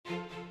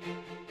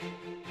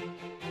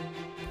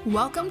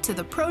Welcome to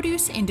the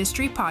Produce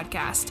Industry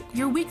Podcast,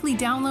 your weekly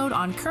download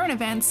on current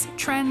events,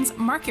 trends,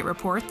 market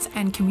reports,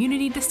 and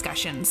community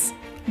discussions.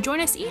 Join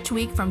us each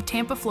week from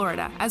Tampa,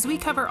 Florida, as we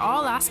cover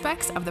all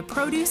aspects of the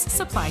produce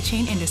supply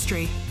chain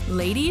industry.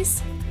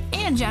 Ladies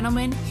and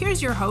gentlemen,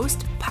 here's your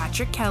host,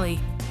 Patrick Kelly.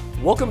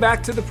 Welcome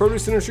back to the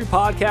Produce Industry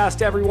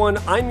Podcast, everyone.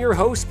 I'm your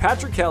host,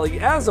 Patrick Kelly.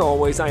 As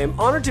always, I am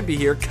honored to be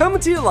here, coming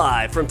to you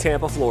live from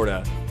Tampa,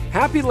 Florida.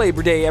 Happy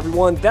Labor Day,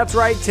 everyone. That's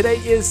right, today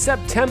is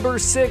September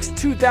 6th,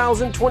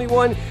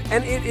 2021,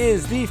 and it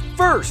is the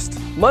first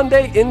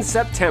Monday in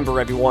September,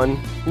 everyone.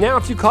 Now,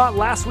 if you caught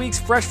last week's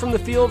Fresh from the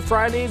Field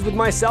Fridays with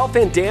myself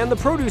and Dan, the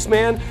produce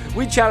man,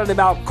 we chatted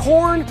about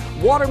corn,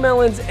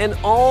 watermelons, and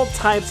all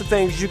types of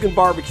things you can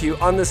barbecue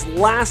on this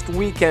last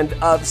weekend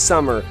of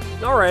summer.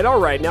 All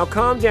right, now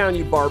calm down,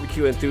 you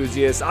barbecue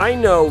enthusiasts. I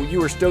know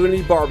you are still going to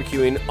be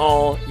barbecuing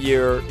all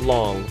year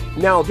long.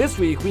 Now, this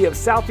week, we have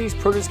Southeast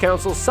Produce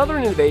Council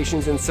Southern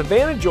Innovations in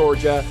Savannah,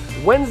 Georgia,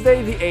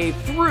 Wednesday the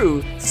 8th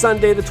through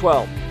Sunday the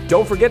 12th.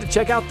 Don't forget to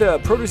check out the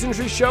Produce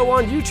Industry Show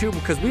on YouTube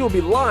because we will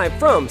be live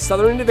from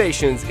Southern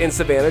Innovations in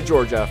Savannah,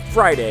 Georgia,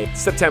 Friday,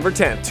 September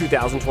 10th,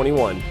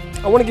 2021.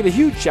 I want to give a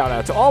huge shout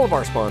out to all of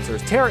our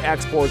sponsors: Terra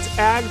Exports,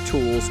 Ag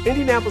Tools,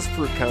 Indianapolis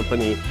Fruit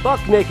Company,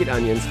 Buck Naked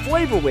Onions,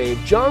 Flavor Wave,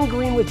 John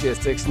Green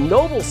Logistics,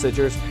 Noble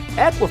Citrus,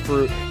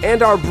 Equifruit,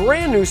 and our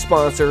brand new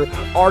sponsor,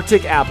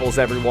 Arctic Apples,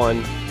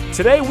 everyone.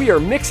 Today we are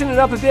mixing it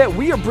up a bit.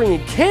 We are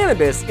bringing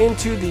cannabis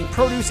into the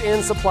produce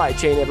and supply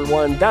chain,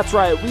 everyone. That's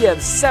right, we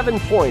have 7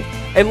 Point,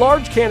 a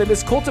large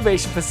cannabis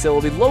cultivation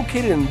facility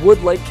located in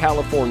Wood Lake,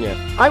 California.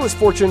 I was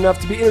fortunate enough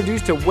to be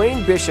introduced to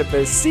Wayne Bishop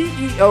as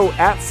CEO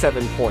at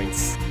 7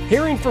 Points.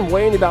 Hearing from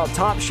Wayne about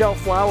Top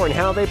Shelf Flower and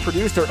how they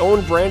produce their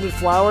own branded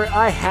flower,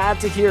 I had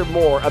to hear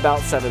more about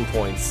 7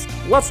 Points.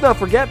 Let's not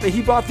forget that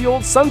he bought the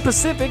old Sun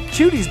Pacific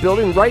Cuties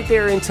building right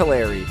there in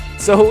Tulare.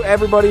 So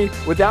everybody,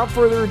 without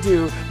further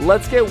ado,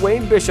 let's get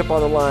Wayne Bishop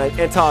on the line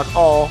and talk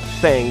all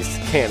things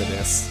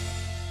cannabis.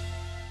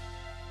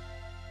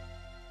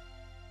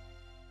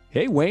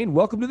 Hey Wayne,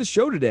 welcome to the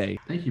show today.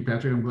 Thank you,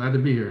 Patrick. I'm glad to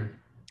be here.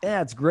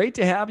 Yeah, it's great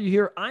to have you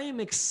here. I am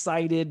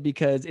excited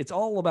because it's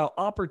all about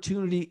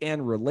opportunity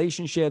and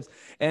relationships.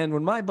 And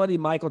when my buddy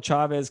Michael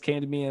Chavez came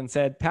to me and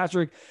said,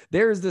 Patrick,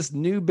 there's this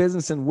new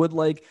business in Wood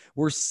Lake.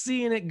 We're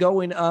seeing it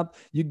going up.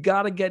 You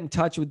got to get in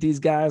touch with these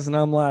guys. And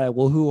I'm like,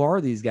 well, who are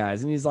these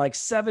guys? And he's like,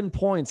 7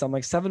 Points. I'm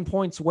like, 7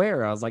 Points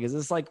where? I was like, is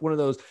this like one of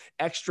those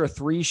extra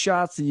 3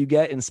 shots that you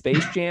get in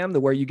Space Jam,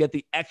 where you get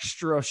the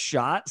extra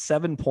shot,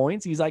 7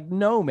 Points? He's like,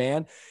 no,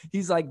 man.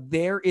 He's like,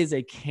 there is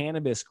a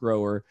cannabis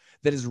grower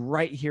that is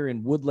right here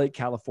in Wood Lake,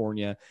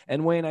 California.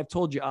 And Wayne, I've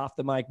told you off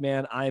the mic,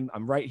 man, I'm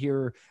right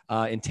here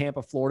in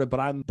Tampa, Florida, but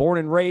I'm born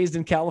and raised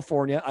in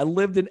California. I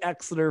lived in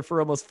Exeter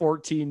for almost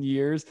 14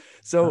 years.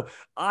 So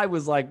I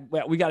was like,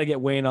 well, we got to get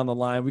Wayne on the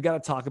line. We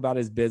got to talk about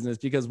his business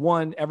because,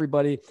 one,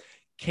 everybody,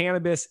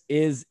 cannabis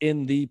is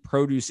in the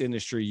produce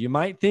industry. You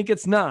might think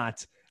it's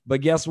not,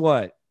 but guess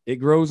what? It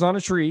grows on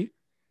a tree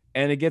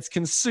and it gets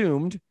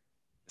consumed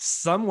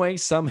some way,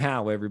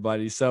 somehow,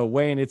 everybody. So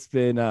Wayne, it's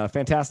been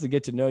fantastic to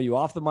get to know you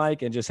off the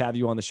mic and just have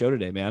you on the show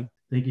today, man.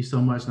 Thank you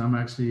so much. And I'm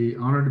actually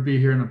honored to be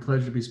here and a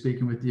pleasure to be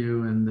speaking with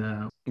you.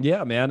 And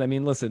yeah, man. I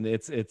mean, listen,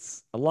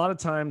 it's a lot of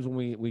times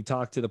when we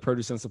talk to the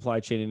produce and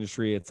supply chain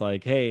industry, it's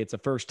like, hey, it's a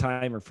first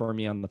timer for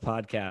me on the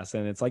podcast.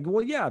 And it's like,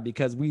 well, yeah,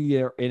 because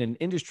we are in an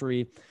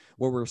industry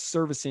where we're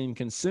servicing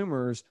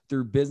consumers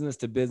through business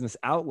to business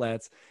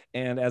outlets.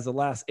 And as the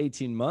last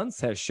 18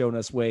 months has shown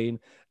us, Wayne,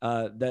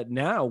 that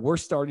now we're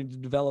starting to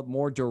develop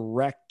more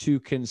direct to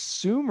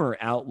consumer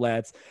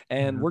outlets.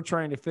 And we're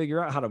trying to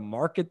figure out how to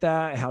market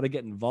that, how to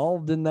get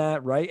involved in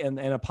that. Right. And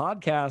a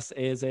podcast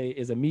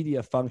is a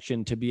media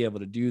function to be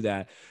able to do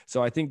that.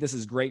 So I think this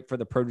is great for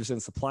the produce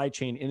and supply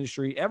chain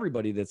industry,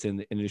 everybody that's in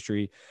the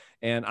industry.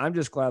 And I'm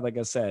just glad, like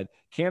I said,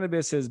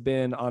 cannabis has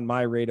been on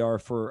my radar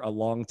for a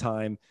long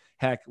time.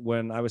 Heck,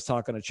 when I was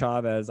talking to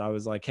Chavez, I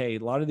was like, hey, a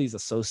lot of these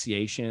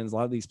associations, a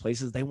lot of these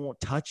places, they won't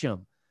touch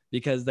them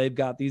because they've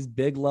got these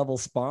big level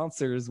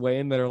sponsors,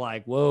 Wayne, that are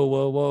like,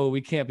 whoa, we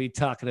can't be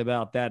talking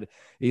about that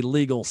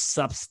illegal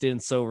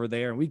substance over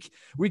there. And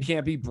we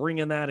can't be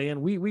bringing that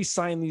in. We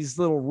sign these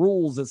little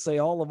rules that say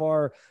all of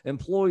our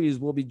employees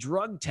will be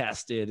drug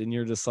tested. And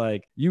you're just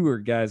like,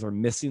 guys are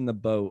missing the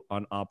boat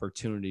on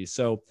opportunities.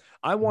 So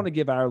I want to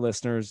give our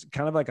listeners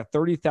kind of like a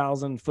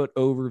 30,000 foot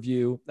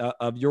overview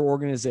of your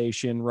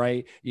organization,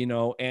 right? You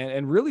know,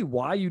 and really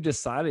why you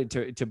decided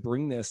to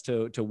bring this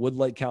to Wood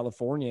Lake,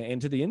 California,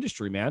 and to the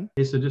industry, man.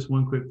 Okay, so just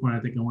one quick point I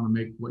think I want to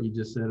make what you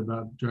just said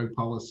about drug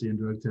policy and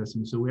drug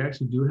testing. So we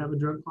actually do have a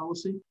drug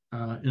policy,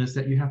 and it's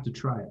that you have to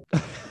try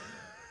it.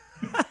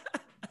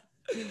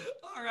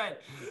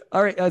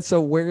 All right. So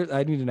where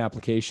I need an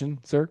application,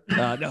 sir?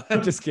 No,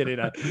 I'm just kidding.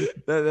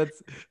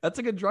 That's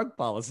a good drug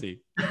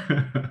policy.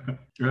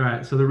 All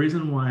right. So the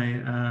reason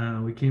why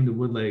we came to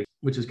Wood Lake,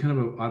 which is kind of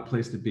an odd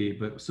place to be,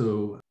 but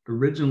so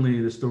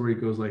originally the story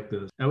goes like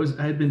this.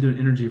 I had been doing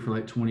energy for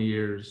like 20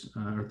 years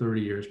or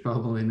 30 years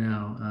probably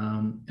now.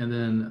 And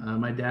then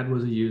my dad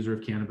was a user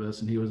of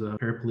cannabis and he was a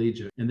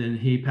paraplegic. And then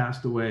he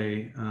passed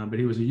away, but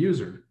he was a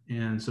user.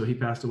 And so he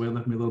passed away,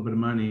 left me a little bit of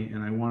money,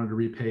 and I wanted to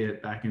repay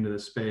it back into the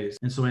space.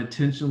 And so I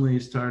intentionally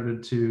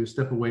started to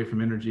step away from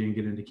energy and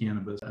get into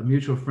cannabis. A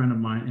mutual friend of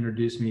mine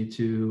introduced me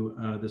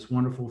to this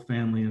wonderful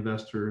family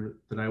investor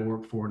that I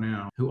work for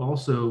now, who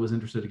also was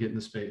interested to get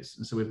into space.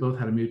 And so we both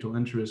had a mutual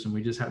interest, and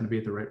we just happened to be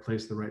at the right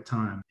place at the right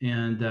time.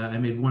 And I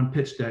made one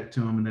pitch deck to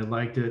them, and they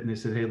liked it, and they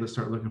said, hey, let's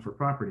start looking for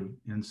property.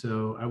 And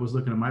so I was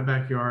looking at my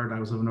backyard. I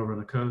was living over on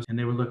the coast, and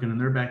they were looking in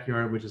their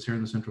backyard, which is here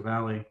in the Central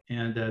Valley.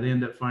 And they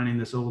ended up finding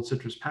this old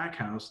citrus pack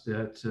house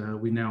that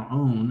we now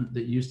own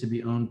that used to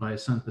be owned by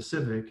Sun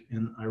Pacific.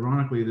 And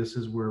ironically, this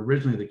is where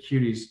originally the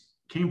cuties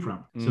came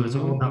from. So it's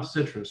all about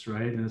citrus,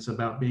 right? And it's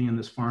about being in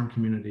this farm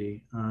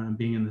community and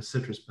being in the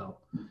citrus belt.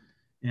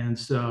 And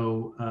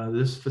so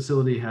this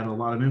facility had a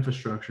lot of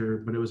infrastructure,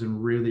 but it was in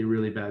really,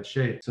 really bad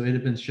shape. So it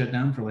had been shut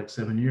down for like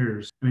 7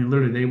 years. I mean,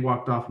 literally, they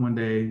walked off one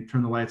day,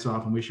 turned the lights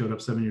off, and we showed up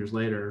 7 years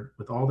later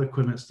with all the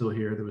equipment still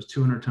here. There was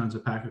 200 tons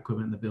of pack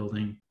equipment in the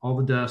building, all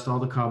the dust, all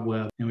the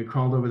cobweb. And we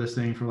crawled over this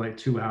thing for like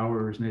 2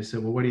 hours. And they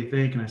said, well, what do you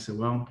think? And I said,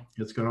 well,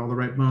 it's got all the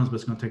right bones, but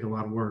it's going to take a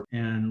lot of work.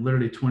 And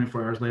literally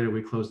 24 hours later,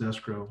 we closed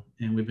escrow,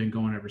 and we've been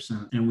going ever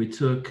since. And we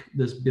took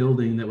this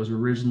building that was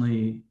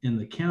originally in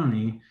the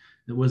county.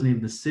 It wasn't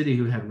even the city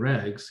who had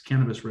regs,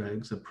 cannabis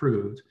regs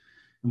approved,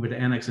 and we had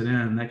to annex it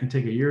in. That can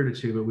take a year or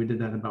two, but we did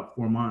that in about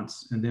 4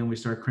 months. And then we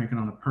started cranking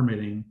on the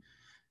permitting.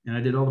 And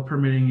I did all the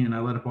permitting and I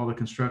led up all the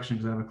construction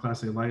because I have a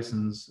Class A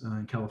license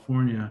in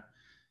California.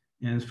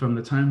 And from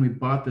the time we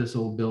bought this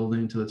old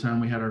building to the time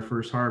we had our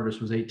first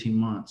harvest was 18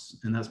 months.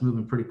 And that's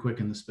moving pretty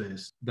quick in the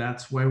space.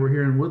 That's why we're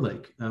here in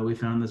Woodlake. We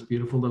found this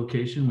beautiful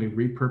location. We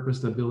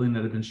repurposed a building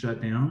that had been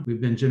shut down.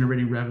 We've been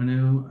generating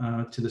revenue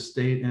to the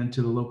state and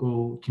to the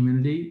local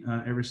community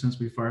ever since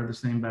we fired this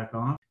thing back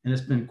off. And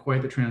it's been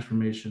quite the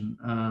transformation.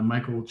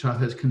 Michael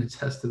Chavez can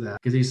attest to that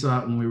because he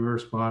saw it when we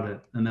first bought it.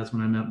 And that's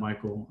when I met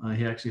Michael.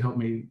 He actually helped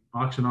me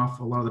auction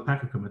off a lot of the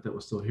pack equipment that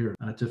was still here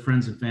to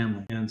friends and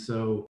family. And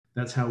so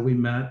that's how we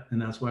met,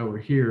 and that's why we're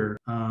here.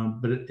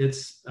 But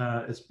it's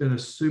been a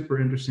super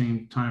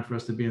interesting time for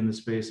us to be in this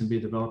space and be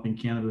developing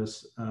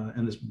cannabis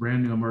in this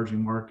brand new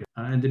emerging market,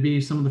 and to be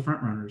some of the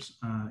front runners,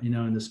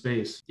 in the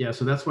space. Yeah,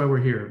 so that's why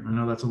we're here. I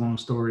know that's a long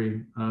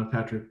story,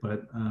 Patrick,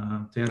 but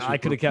to answer I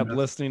could have kept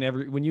listening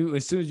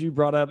as soon as you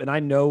brought up, and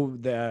I know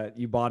that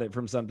you bought it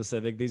from Sun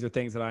Pacific. These are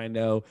things that I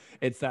know.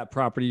 It's that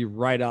property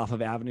right off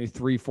of Avenue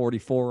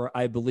 344,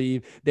 I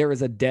believe. There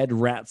is a Dead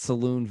Rat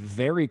Saloon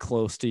very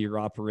close to your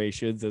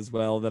operations as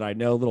well that I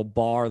know, little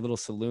bar, little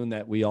saloon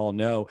that we all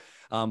know.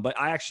 But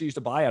I actually used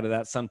to buy out of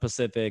that Sun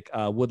Pacific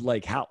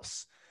Woodlake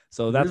house.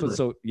 So that's what,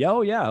 so yeah,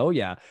 oh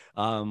yeah.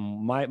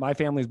 My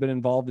family's been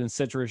involved in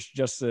citrus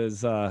just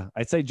as,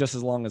 I'd say just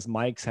as long as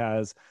Mike's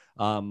has.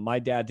 My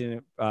dad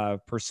didn't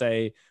per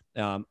se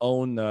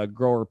own the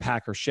grower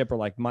packer shipper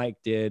like Mike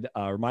did,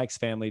 or Mike's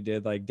family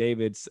did, like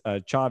David's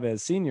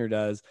Chavez Sr.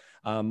 does.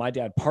 My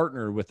dad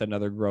partnered with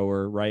another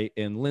grower right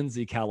in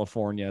Lindsay,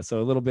 California. So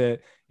a little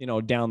bit,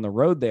 down the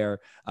road there.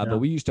 But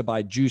we used to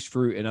buy juice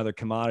fruit and other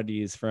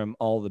commodities from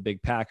all the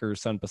big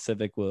packers. Sun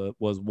Pacific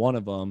was one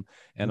of them.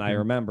 And I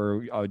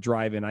remember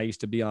driving, I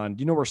used to be on,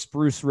 do you know where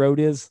Spruce Road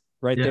is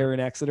right there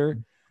in Exeter?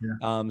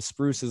 Yeah.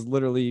 Spruce is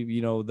literally,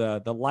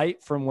 the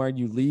light from where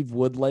you leave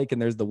Woodlake and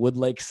there's the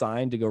Woodlake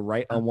sign to go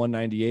right on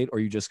 198, or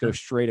you just go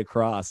straight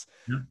across.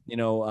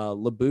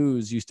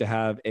 LeBou's used to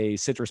have a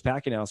citrus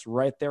packing house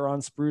right there on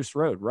Spruce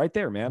Road, right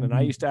there, man. And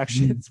I used to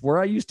actually, it's where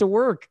I used to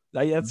work.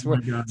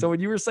 So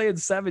when you were saying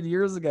 7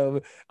 years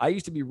ago, I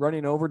used to be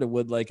running over to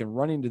Woodlake and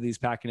running to these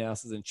packing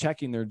houses and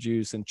checking their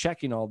juice and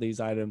checking all these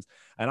items.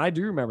 And I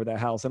do remember that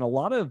house, and a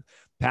lot of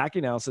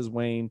packing houses,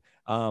 Wayne,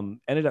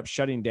 ended up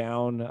shutting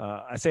down.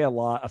 I say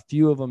a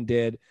few of them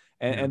did.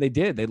 And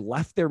they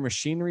left their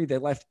machinery. They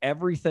left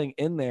everything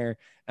in there.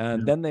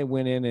 And then they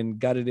went in and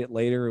gutted it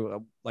later.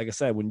 Like I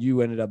said, when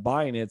you ended up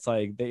buying it, it's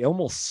like they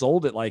almost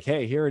sold it like,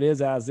 hey, here it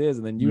is as is.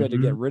 And then you had to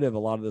get rid of a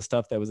lot of the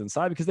stuff that was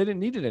inside because they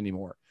didn't need it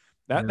anymore.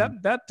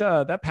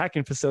 That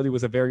packing facility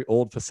was a very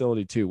old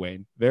facility too,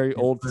 Wayne. Very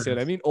old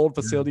facility. I mean, old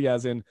facility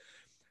as in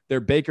their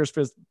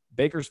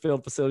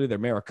Bakersfield facility, their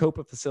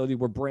Maricopa facility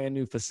were brand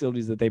new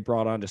facilities that they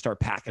brought on to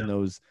start packing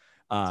those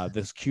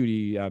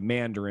cutie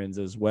mandarins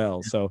as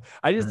well. So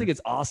I just think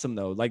it's awesome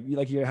though. Like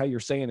how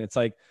you're saying, it's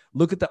like,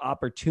 look at the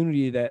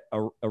opportunity that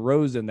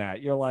arose in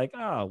that. You're like,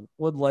 oh,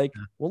 Woodlake.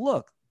 Well,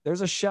 look,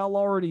 there's a shell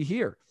already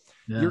here.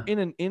 You're in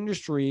an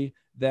industry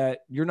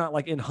that you're not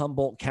like in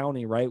Humboldt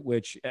County, right?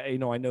 Which, I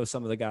know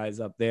some of the guys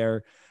up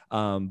there,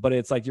 but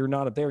it's like, you're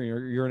not up there.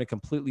 You're in a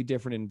completely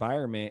different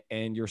environment,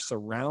 and you're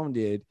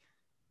surrounded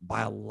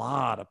by a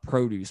lot of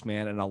produce,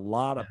 man, and a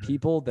lot of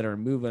people that are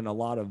moving a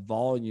lot of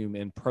volume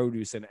in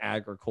produce and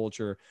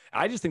agriculture.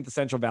 I just think the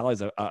Central Valley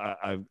is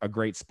a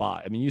great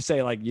spot. I mean, you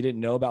say like you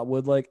didn't know about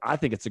Woodlake. I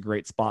think it's a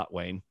great spot,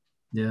 Wayne.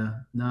 Yeah,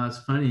 no, it's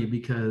funny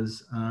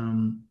because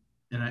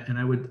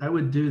I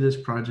would do this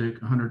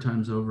project 100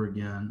 times over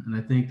again. And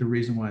I think the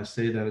reason why I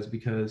say that is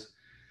because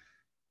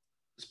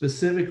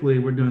specifically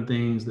we're doing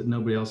things that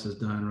nobody else has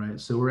done, right?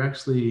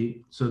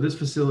 So this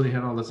facility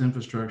had all this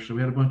infrastructure.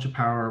 We had a bunch of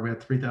power. We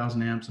had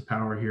 3,000 amps of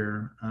power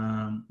here.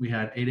 We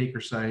had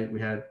 8-acre site. We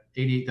had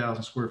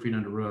 88,000 square feet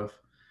under roof.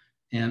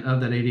 And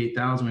of that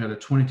 88,000, we had a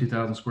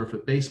 22,000 square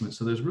foot basement.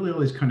 So there's really all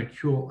these kind of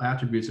cool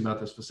attributes about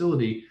this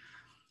facility,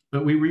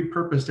 but we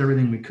repurposed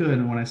everything we could.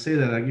 And when I say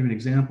that, I give you an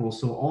example.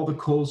 So all the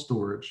cold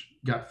storage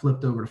got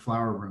flipped over to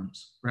flower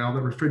rooms, right? All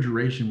that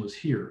refrigeration was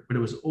here, but it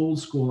was old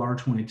school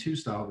R22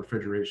 style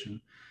refrigeration.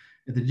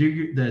 At the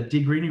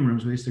degreening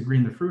rooms, we used to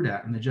green the fruit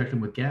at and inject them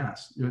with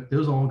gas.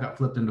 Those all got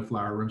flipped into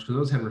flower rooms because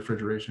those had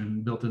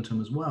refrigeration built into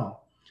them as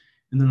well.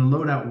 And then the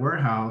loadout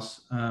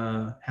warehouse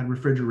had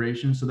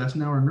refrigeration. So that's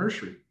now our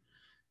nursery.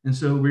 And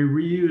so we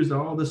reused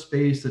all the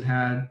space that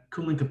had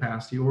cooling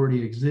capacity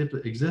already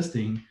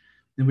existing,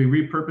 and we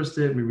repurposed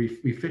it.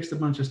 We fixed a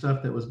bunch of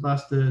stuff that was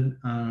busted.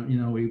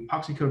 We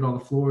epoxy coated all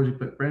the floors. We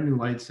put brand new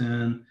lights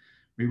in.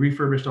 We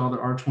refurbished all the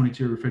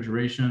R22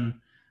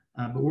 refrigeration.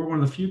 But we're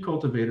one of the few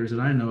cultivators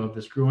that I know of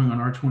that's growing on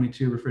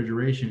R22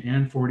 refrigeration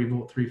and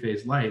 40-volt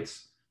three-phase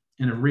lights,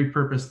 and have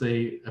repurposed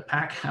a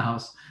pack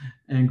house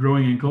and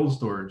growing in cold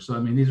storage. So, I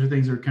mean, these are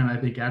things that are kind of, I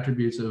think,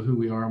 attributes of who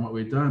we are and what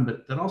we've done,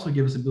 but that also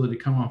give us the ability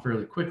to come on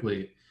fairly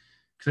quickly.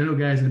 Because I know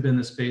guys that have been in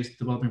this space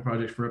developing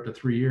projects for up to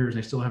 3 years,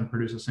 and they still haven't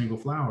produced a single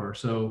flower.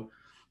 So,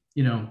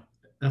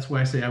 that's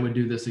why I say I would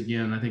do this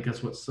again. I think I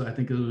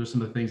think those are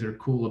some of the things that are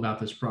cool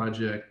about this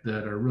project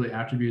that are really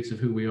attributes of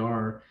who we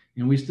are.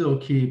 And we still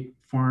keep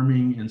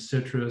farming and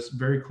citrus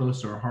very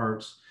close to our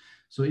hearts.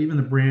 So even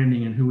the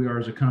branding and who we are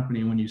as a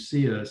company, when you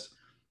see us,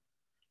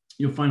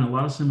 you'll find a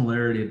lot of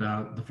similarity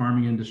about the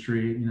farming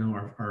industry.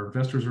 Our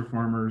investors are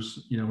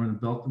farmers. We're in the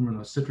belt, we're in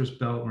a citrus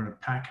belt, we're in a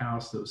pack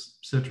house that was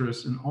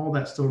citrus, and all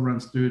that still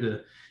runs through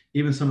to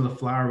even some of the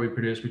flower we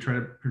produce. We try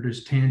to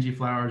produce tangy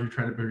flowers. We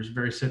try to produce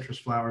very citrus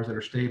flowers that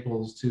are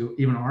staples to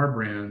even our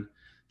brand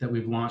that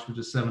we've launched, which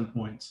is 7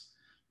 Points,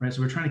 right?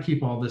 So we're trying to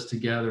keep all this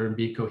together and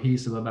be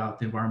cohesive about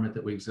the environment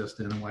that we exist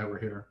in and why we're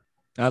here.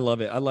 I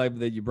love it. I love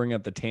that you bring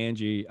up the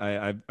tangy.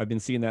 I've been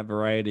seeing that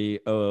variety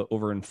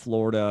over in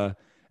Florida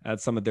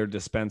at some of their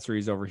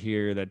dispensaries over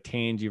here. That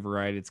tangy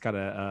variety. It's got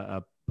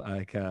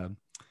I'm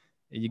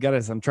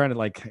trying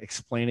to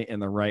explain it in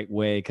the right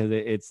way, because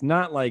it's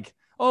not like,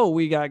 oh,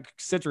 we got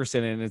citrus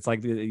in it, and it's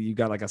like you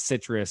got like a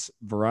citrus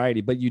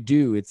variety, but you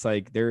do. It's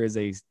like there is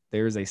a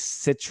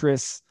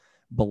citrus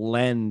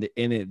blend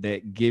in it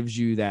that gives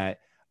you that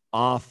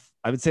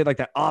I would say like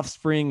that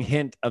offspring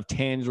hint of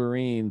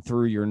tangerine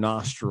through your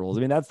nostrils.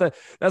 I mean, that's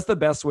the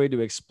best way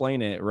to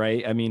explain it,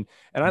 right? I mean,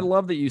 and I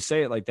love that you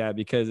say it like that,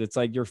 because it's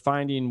like you're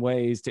finding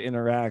ways to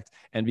interact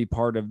and be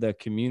part of the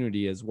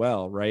community as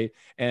well, right?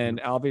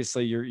 And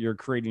obviously you're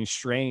creating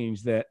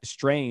strains that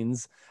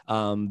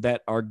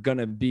are going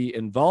to be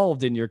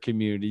involved in your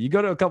community. You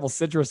go to a couple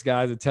citrus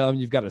guys and tell them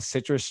you've got a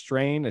citrus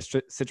strain, a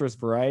citrus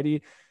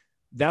variety.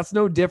 That's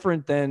no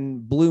different than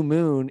Blue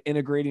Moon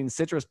integrating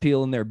citrus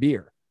peel in their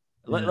beer.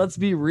 Let's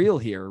be real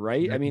here,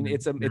 right? Definitely.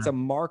 I mean, it's a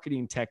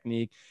marketing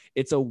technique.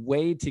 It's a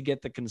way to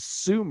get the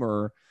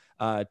consumer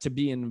to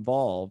be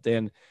involved.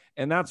 And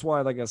that's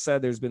why, like I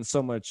said, there's been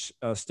so much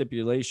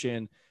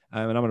stipulation.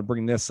 And I'm going to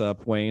bring this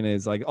up, Wayne,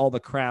 is like all the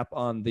crap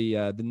on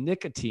the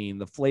nicotine,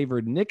 the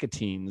flavored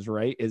nicotines,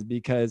 right? Is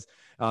because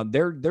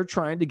they're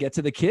trying to get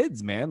to the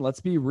kids, man.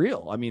 Let's be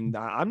real. I mean,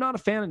 I'm not a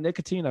fan of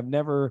nicotine.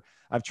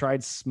 I've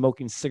tried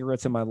smoking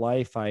cigarettes in my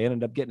life. I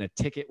ended up getting a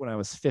ticket when I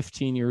was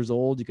 15 years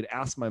old. You could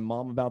ask my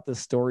mom about this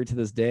story to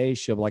this day.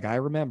 She'll be like, I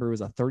remember it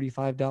was a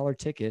 $35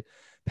 ticket.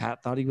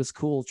 Pat thought he was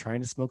cool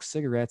trying to smoke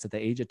cigarettes at the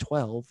age of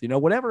 12,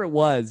 whatever it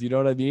was, you know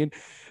what I mean?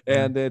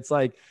 And it's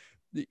like,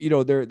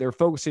 they're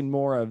focusing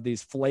more of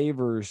these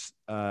flavors,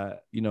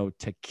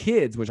 to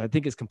kids, which I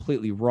think is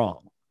completely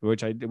wrong,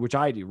 which I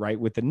do, right?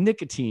 With the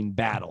nicotine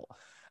battle.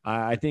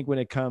 I think when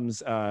it comes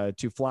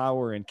to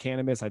flower and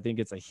cannabis, I think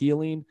it's a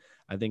healing.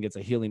 I think it's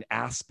a healing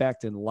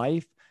aspect in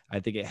life. I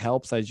think it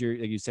helps, like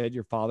you said,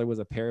 your father was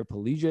a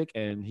paraplegic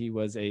and he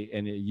was a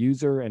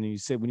user. And you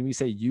said, when we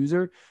say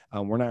user,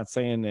 we're not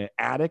saying an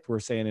addict, we're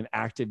saying an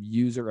active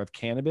user of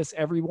cannabis,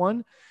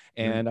 everyone.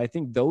 And I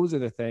think those are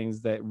the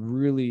things that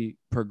really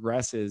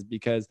progresses,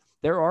 because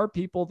there are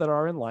people that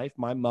are in life.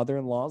 My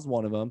mother-in-law is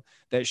one of them,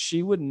 that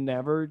she would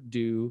never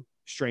do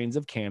strains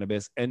of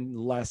cannabis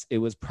unless it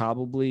was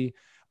probably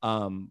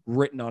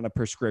written on a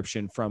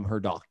prescription from her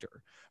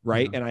doctor.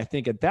 Right. And I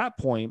think at that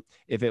point,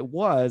 if it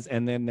was,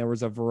 and then there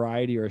was a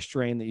variety or a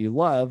strain that you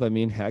love, I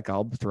mean, heck,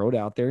 I'll throw it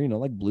out there,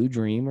 like Blue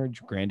Dream or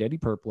Granddaddy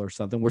Purple or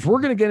something, which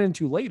we're going to get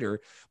into later,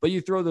 but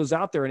you throw those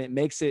out there and it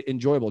makes it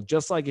enjoyable.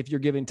 Just like if you're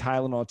giving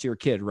Tylenol to your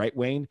kid, right,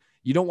 Wayne,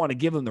 you don't want to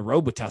give them the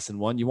Robitussin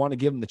one. You want to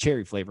give them the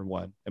cherry flavored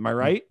one. Am I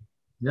right?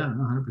 Yeah,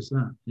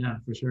 100%. Yeah,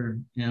 for sure.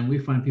 And we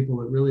find people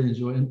that really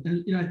enjoy,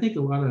 and I think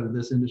a lot of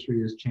this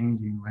industry is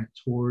changing, right,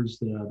 towards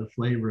the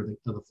flavor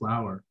of the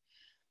flower.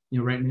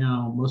 Right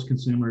now, most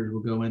consumers will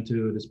go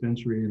into a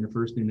dispensary and the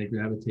first thing they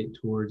gravitate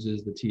towards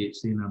is the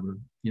THC number.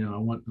 I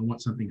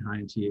want something high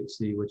in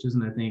THC, which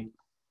isn't, I think,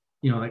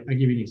 like I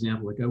give you an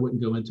example. Like I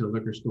wouldn't go into a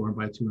liquor store and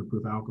buy 200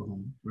 proof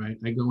alcohol, right?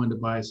 I go in to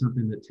buy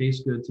something that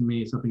tastes good to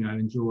me, something I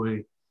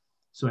enjoy.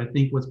 So I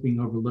think what's being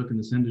overlooked in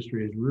this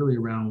industry is really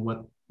around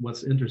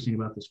what's interesting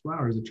about this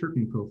flower is the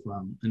terpene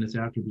profile and its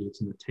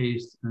attributes and the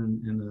taste and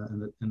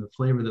the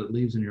flavor that it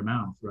leaves in your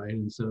mouth, right?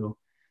 And so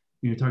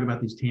you talk about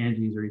these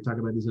tangies or you talk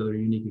about these other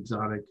unique,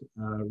 exotic,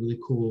 really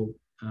cool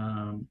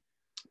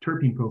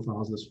terpene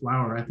profiles of this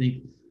flower. I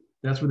think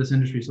that's where this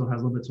industry still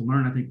has a little bit to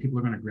learn. I think people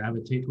are going to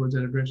gravitate towards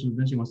that direction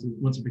eventually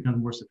once it becomes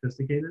more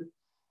sophisticated.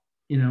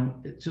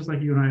 It's just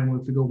like you and I,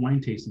 if we go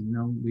wine tasting,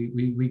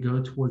 we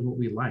go towards what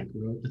we like.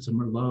 It's a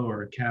Merlot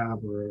or a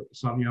Cab or a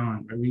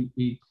Sauvignon. Right?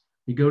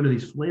 We go to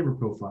these flavor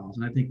profiles,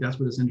 and I think that's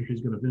where this industry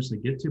is going to eventually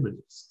get to, but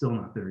it's still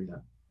not there yet.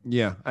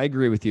 Yeah, I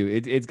agree with you.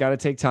 It's got to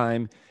take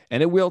time,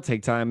 and it will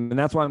take time. And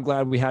that's why I'm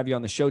glad we have you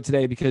on the show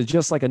today, because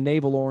just like a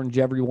navel orange,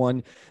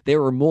 everyone,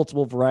 there are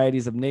multiple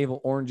varieties of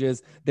navel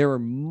oranges. There are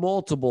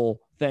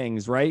multiple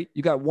things, right?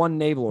 You got one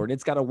navel orange.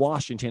 It's got a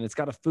Washington. It's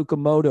got a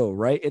Fukumoto,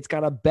 right? It's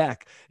got a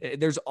Beck.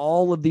 There's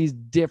all of these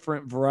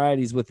different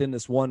varieties within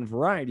this one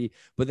variety.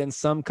 But then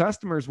some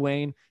customers,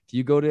 Wayne, if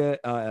you go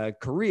to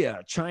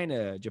Korea,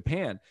 China,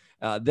 Japan,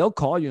 they'll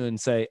call you and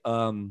say,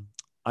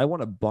 I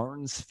want a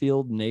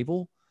Barnesfield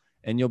navel.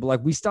 And you'll be like,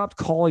 we stopped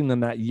calling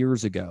them that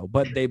years ago,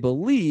 but they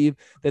believe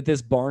that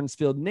this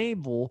Barnesfield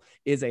navel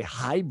is a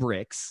high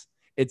brix.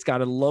 It's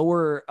got a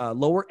lower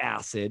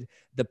acid.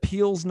 The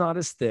peel's not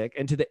as thick.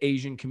 And to the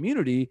Asian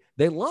community,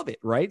 they love it,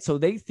 right? So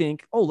they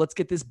think, oh, let's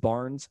get this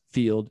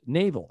Barnesfield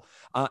navel.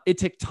 It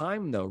takes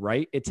time though,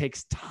 right? It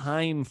takes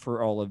time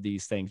for all of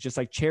these things, just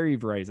like cherry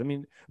varieties. I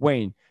mean,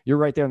 Wayne, you're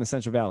right there in the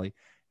Central Valley.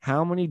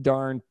 How many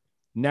darn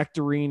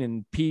nectarine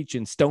and peach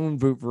and stone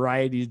fruit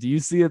varieties do you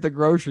see at the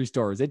grocery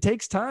stores? It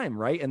takes time,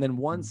 right? And then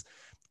once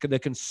the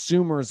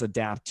consumers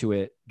adapt to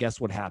it,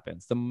 guess what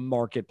happens? The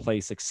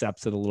marketplace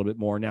accepts it a little bit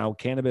more. Now,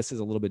 cannabis is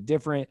a little bit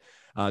different.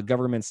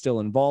 Government's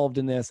still involved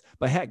in this.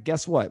 But heck,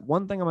 guess what?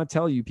 One thing I'm going to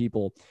tell you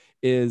people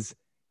is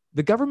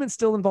the government's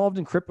still involved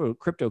in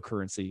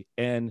cryptocurrency.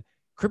 And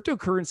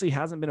cryptocurrency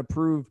hasn't been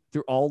approved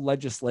through all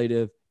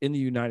legislative in the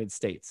United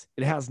States.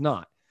 It has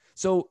not.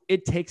 So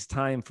it takes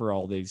time for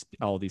all these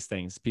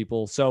things,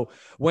 people. So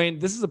Wayne,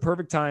 this is a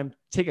perfect time.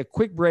 Take a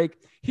quick break,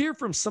 hear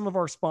from some of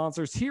our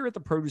sponsors here at the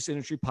Produce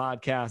Industry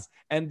Podcast,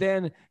 and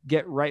then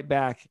get right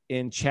back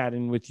in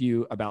chatting with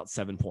you about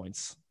 7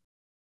 Points.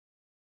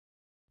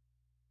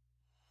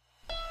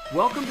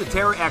 Welcome to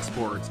Terra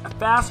Exports, a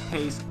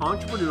fast-paced,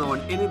 entrepreneurial,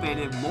 and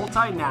innovative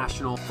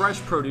multinational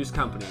fresh produce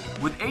company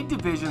with 8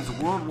 divisions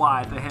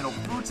worldwide that handle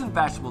fruits and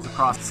vegetables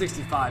across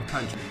 65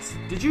 countries.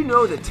 Did you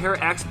know that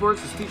Terra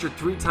Exports was featured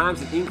 3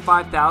 times in Inc.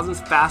 5000's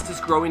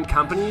fastest-growing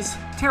companies?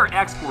 Terra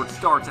Exports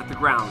starts at the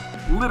ground,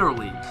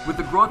 literally, with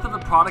the growth of the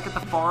product at the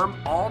farm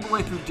all the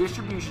way through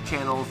distribution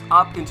channels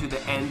up into the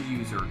end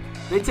user.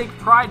 They take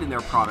pride in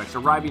their products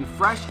arriving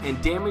fresh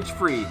and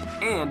damage-free,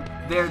 and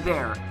they're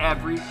there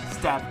every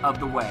step of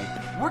the way,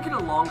 working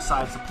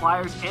alongside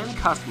suppliers and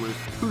customers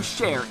who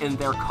share in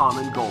their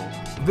common goal.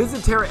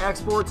 Visit Terra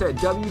Exports at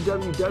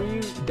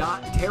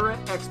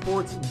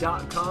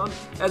www.terraexports.com,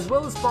 as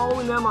well as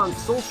following them on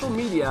social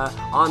media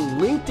on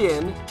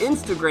LinkedIn,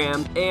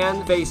 Instagram,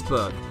 and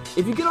Facebook.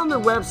 If you get on their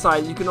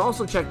website, you can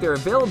also check their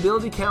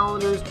availability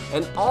calendars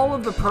and all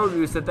of the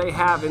produce that they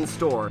have in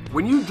store.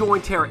 When you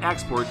join Terra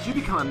Exports, you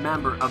become a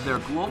member of their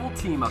global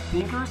team of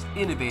thinkers,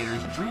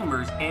 innovators,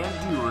 dreamers, and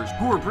doers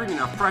who are bringing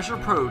a fresh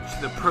approach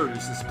to the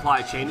produce and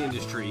supply chain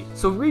industry.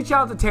 So reach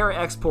out to Terra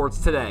Exports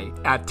today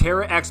at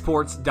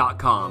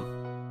terraexports.com.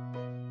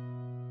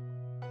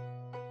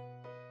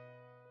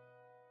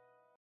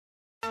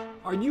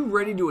 Are you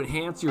ready to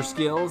enhance your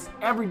skills?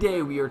 Every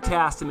day we are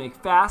tasked to make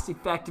fast,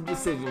 effective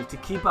decisions to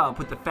keep up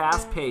with the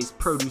fast-paced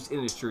produce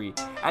industry.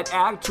 At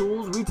Ag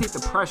Tools, we take the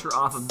pressure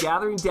off of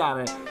gathering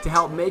data to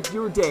help make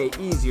your day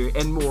easier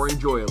and more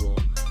enjoyable.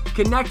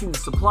 Connecting the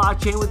supply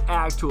chain with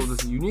Ag Tools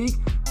is unique,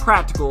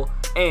 practical,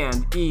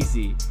 and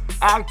easy.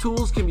 Ag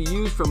Tools can be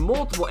used from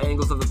multiple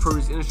angles of the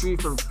produce industry,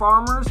 from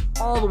farmers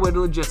all the way to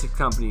logistics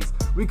companies.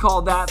 We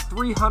call that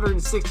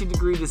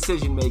 360-degree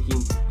decision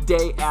making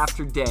day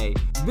after day.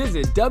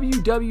 Visit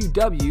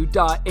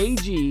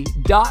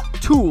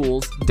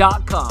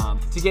www.ag.tools.com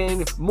to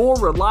gain more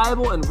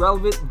reliable and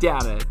relevant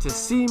data to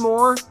see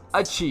more,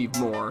 achieve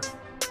more.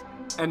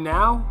 And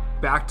now,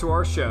 back to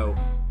our show.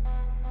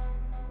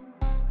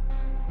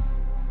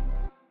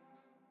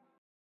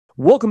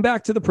 Welcome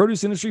back to the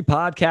Produce Industry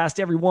Podcast,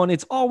 everyone.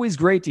 It's always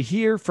great to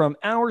hear from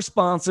our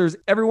sponsors.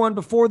 Everyone,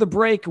 before the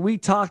break, we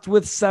talked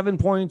with 7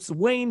 Points,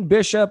 Wayne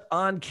Bishop,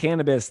 on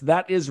cannabis.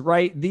 That is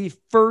right, the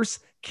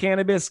first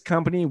cannabis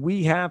company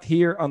we have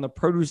here on the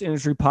Produce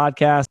Industry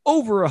Podcast,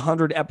 over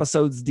 100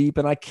 episodes deep,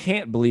 and I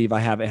can't believe I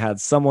haven't had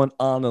someone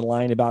on the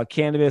line about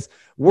cannabis.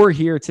 We're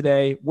here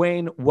today.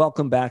 Wayne,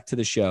 welcome back to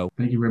the show.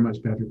 Thank you very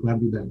much, Patrick. Glad to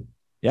be back.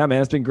 Yeah,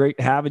 man, it's been great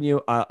having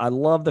you. I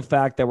love the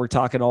fact that we're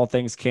talking all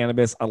things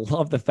cannabis. I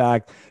love the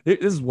fact, this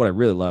is what I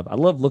really love. I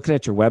love looking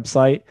at your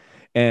website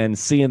and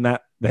seeing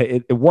that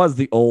it was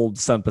the old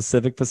Sun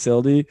Pacific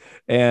facility,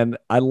 and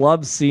I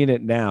love seeing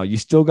it now. You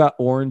still got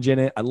orange in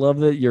it. I love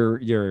that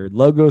your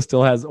logo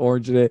still has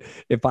orange in it.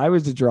 If I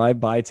was to drive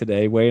by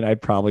today, Wayne,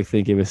 I'd probably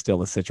think it was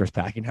still a citrus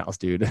packing house,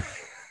 dude.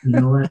 You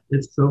know what?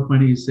 It's so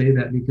funny you say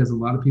that because a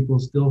lot of people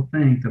still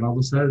think that all of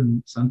a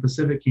sudden Sun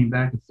Pacific came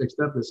back and fixed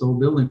up this old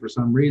building for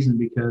some reason,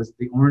 because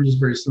the orange is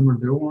very similar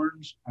to their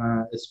orange.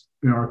 It's,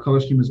 our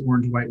color scheme is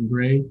orange, white, and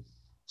gray.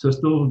 So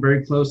still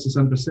very close to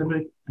Sun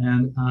Pacific.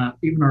 And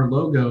even our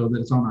logo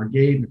that's on our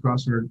gate and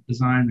across our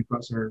design,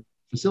 across our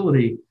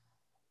facility,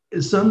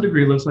 to some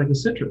degree looks like a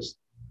citrus.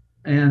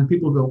 And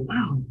people go,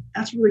 wow,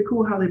 that's really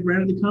cool how they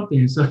branded the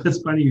company. So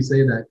it's funny you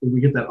say that, because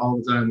we get that all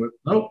the time.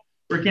 Oh,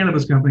 we're a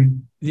cannabis company.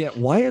 Yeah.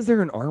 Why is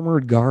there an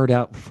armored guard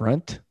out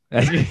front?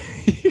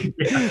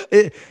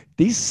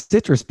 These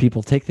citrus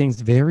people take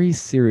things very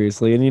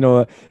seriously. And,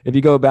 if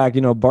you go back,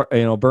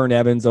 Bern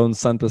Evans owns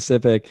Sun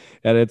Pacific,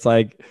 and it's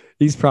like,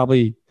 he's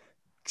probably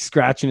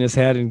scratching his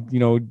head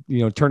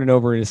and, turning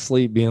over in his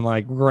sleep being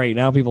like, great,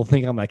 now people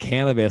think I'm a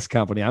cannabis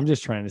company. I'm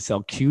just trying to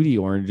sell cutie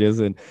oranges.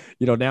 And,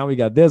 now we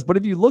got this. But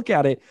if you look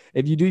at it,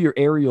 if you do your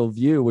aerial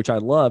view, which I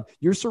love,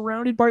 you're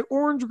surrounded by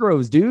orange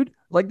groves, dude.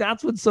 Like,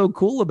 that's what's so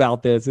cool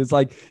about this. It's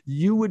like,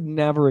 you would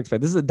never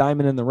expect, this is a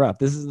diamond in the rough.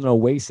 This is an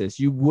oasis.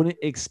 You wouldn't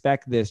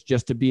expect this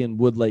just to be in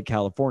Wood Lake,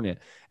 California.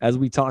 As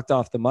we talked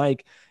off the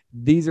mic,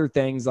 these are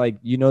things like,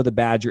 the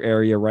Badger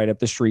area right up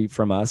the street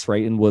from us,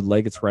 right in Wood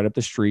Lake. It's right up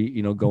the street,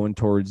 going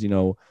towards,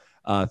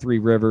 Three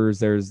Rivers.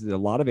 There's a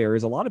lot of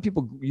areas. A lot of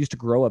people used to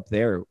grow up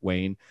there,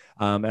 Wayne.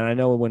 And I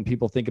know when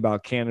people think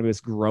about cannabis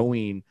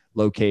growing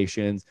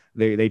locations,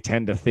 they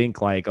tend to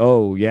think like,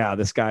 oh yeah,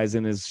 this guy's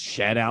in his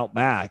shed out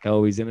back.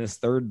 Oh, he's in his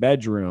third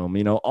bedroom,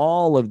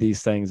 all of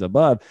these things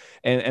above.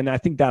 And I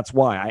think that's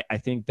why I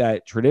think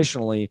that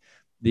traditionally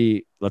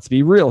let's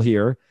be real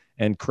here,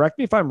 and correct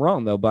me if I'm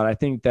wrong though, but I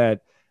think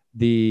that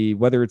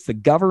whether it's the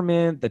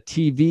government, the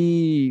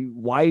TV,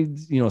 wide,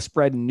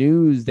 spread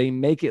news, they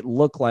make it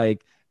look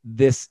like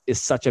this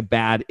is such a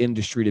bad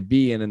industry to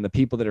be in, and the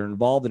people that are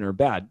involved in it are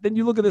bad. Then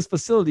you look at this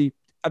facility,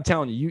 I'm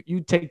telling you,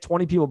 you take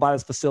 20 people by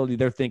this facility,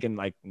 they're thinking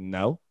like,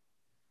 no,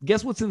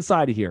 guess what's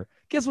inside of here?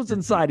 Guess what's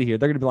inside of here?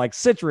 They're going to be like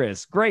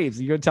citrus, grapes.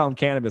 You're going to tell them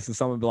cannabis, and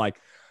someone will be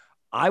like,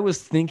 I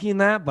was thinking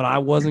that, but I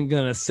wasn't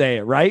going to say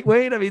it. Right,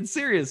 Wade? I mean,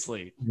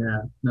 seriously. Yeah,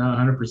 no,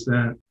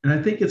 100%. And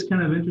I think it's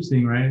kind of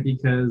interesting, right?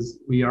 Because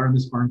we are in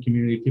this farm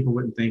community. People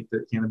wouldn't think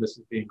that cannabis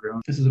is being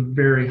grown. This is a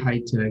very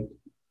high-tech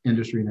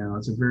industry now.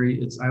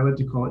 I like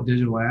to call it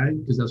digital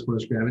ag, because that's what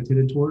it's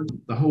gravitated towards.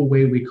 The whole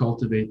way we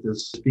cultivate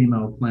this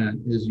female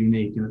plant is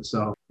unique in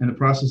itself, and the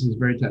process is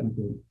very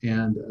technical.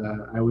 And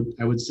I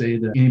would say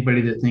that anybody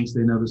that thinks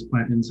they know this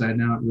plant inside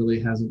and out really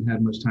hasn't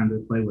had much time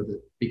to play with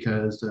it,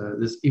 because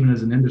this, even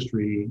as an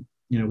industry,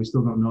 we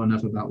still don't know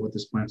enough about what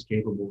this plant's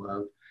capable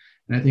of.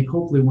 And I think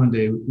hopefully one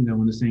day,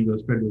 when this thing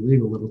goes federally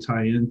legal, it'll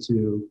tie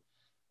into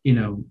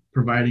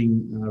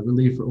providing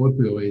relief for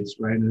opioids,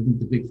 right? And I think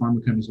the big pharma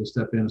companies will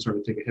step in and sort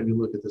of take a heavy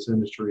look at this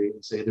industry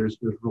and say there's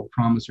real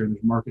promise here and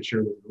there's market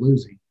share that we're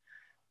losing.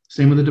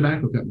 Same with the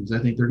tobacco companies. I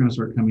think they're going to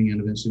start coming in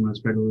eventually when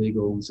it's federally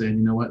legal and saying,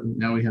 you know what,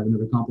 now we have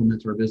another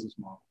complement to our business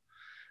model.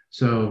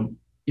 So,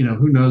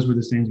 who knows where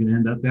this thing's going to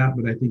end up at,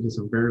 but I think it's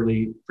a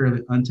fairly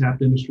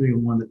untapped industry,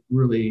 and one that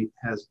really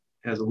has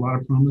a lot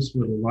of promise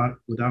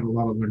without a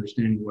lot of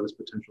understanding of what its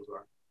potentials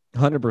are.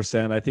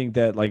 100%. I think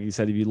that, like you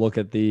said, if you look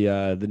at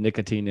the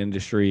nicotine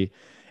industry,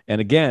 and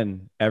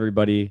again,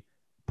 everybody,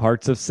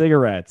 parts of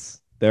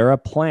cigarettes, they're a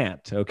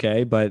plant,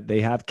 okay, but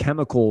they have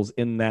chemicals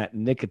in that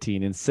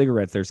nicotine. In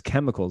cigarettes, there's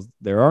chemicals.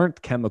 There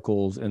aren't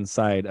chemicals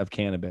inside of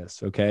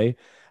cannabis, okay.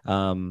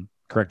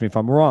 Correct me if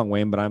I'm wrong,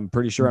 Wayne, but I'm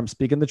pretty sure I'm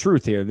speaking the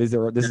truth here. This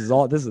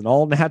is an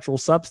all natural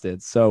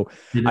substance. So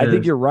I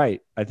think you're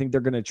right. I think they're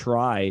going to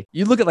try.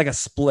 You look at like a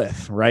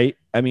spliff, right?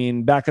 I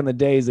mean, back in the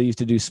days, they used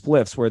to do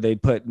spliffs where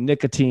they'd put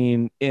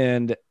nicotine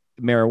and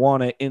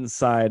marijuana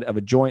inside of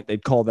a joint.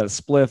 They'd call that a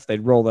spliff.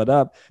 They'd roll that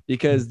up,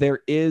 because there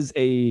is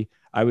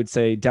I would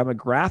say,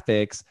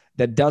 demographics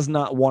that does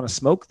not want to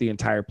smoke the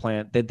entire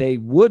plant, that they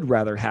would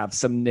rather have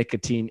some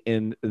nicotine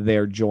in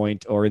their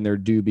joint or in their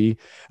doobie.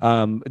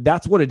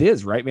 That's what it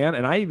is, right, man?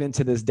 And I even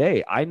to this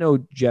day, I know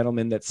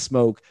gentlemen that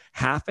smoke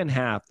half and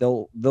half.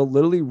 They'll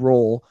literally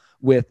roll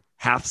with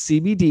half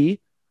CBD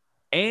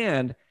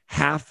and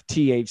half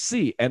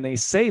THC. And they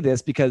say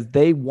this because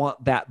they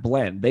want that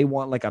blend. They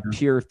want like a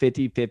pure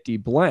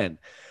 50-50 blend.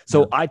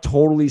 So I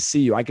totally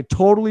see you. I could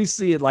totally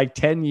see it like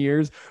 10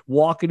 years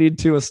walking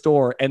into a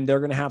store, and they're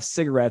going to have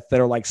cigarettes that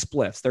are like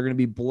spliffs. They're going to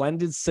be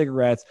blended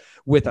cigarettes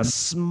with a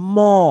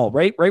small,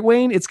 right,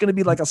 Wayne? It's going to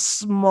be like a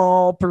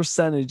small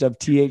percentage of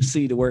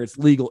THC to where it's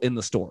legal in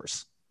the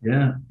stores.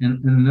 Yeah.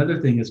 And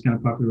another thing that's kind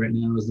of popular right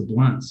now is the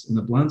blunts. And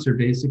the blunts are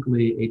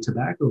basically a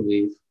tobacco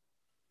leaf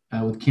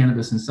with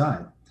cannabis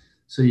inside.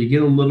 So you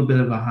get a little bit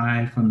of a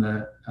high from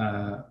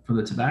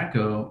the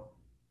tobacco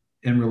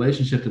in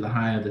relationship to the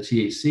high of the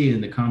THC,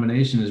 and the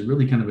combination is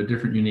really kind of a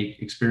different,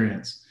 unique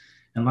experience.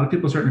 And a lot of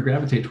people are starting to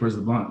gravitate towards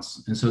the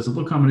blunts. And so it's a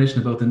little combination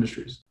of both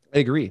industries. I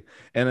agree.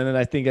 And then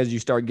I think as you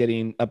start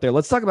getting up there,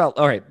 let's talk about,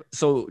 all right.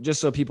 So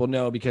just so people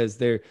know, because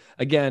there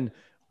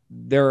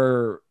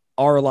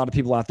are a lot of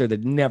people out there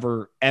that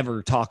never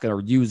ever talk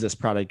or use this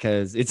product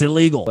because it's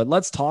illegal. But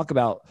let's talk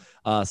about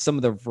some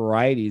of the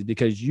varieties,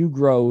 because you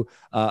grow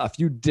a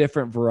few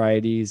different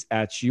varieties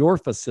at your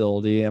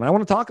facility. And I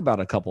want to talk about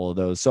a couple of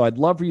those. So I'd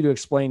love for you to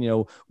explain,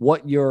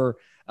 what your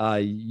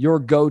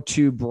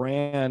go-to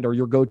brand or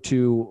your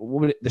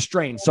go-to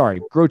strain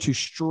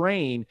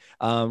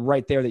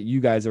right there that you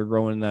guys are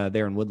growing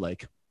there in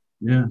Woodlake.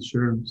 Yeah,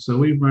 sure. So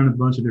we've run a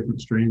bunch of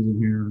different strains in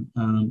here.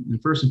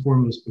 And first and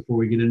foremost, before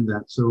we get into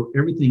that, so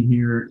everything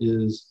here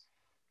is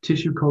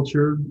tissue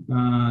culture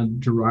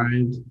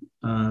derived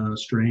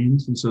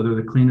strains. And so they're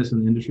the cleanest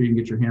in the industry you can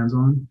get your hands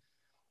on.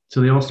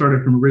 So they all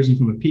started originally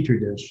from a petri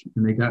dish,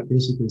 and they got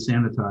basically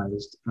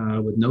sanitized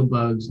with no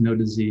bugs, no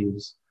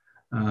disease.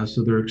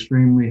 So they're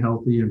extremely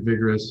healthy and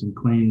vigorous and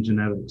clean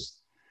genetics.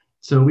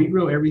 So we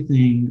grow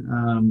everything.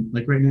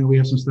 Like right now, we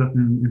have some stuff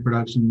in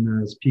production.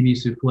 It's PB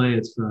souffle.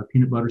 It's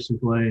peanut butter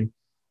souffle.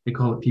 They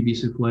call it PB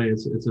souffle.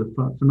 It's a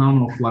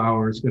phenomenal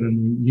flower. It's got a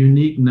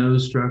unique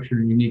nose structure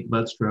and unique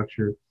bud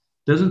structure.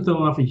 Doesn't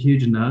throw off a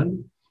huge nut.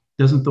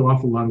 Doesn't throw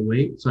off a lot of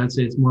weight. So I'd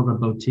say it's more of a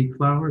boutique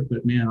flower.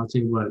 But man, I'll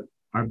tell you what,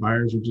 our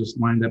buyers are just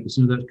lined up. As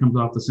soon as that comes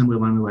off the assembly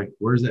line, they're like,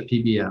 "Where's that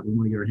PB at? We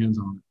want to get our hands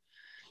on it."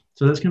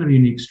 So that's kind of a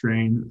unique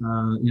strain.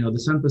 The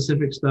Sun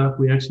Pacific stuff,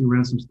 we actually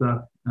ran some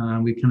stuff.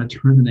 We kind of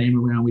turned the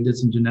name around. We did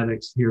some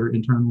genetics here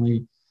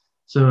internally.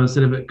 So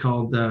instead of it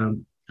called,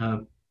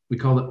 we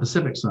called it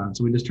Pacific Sun.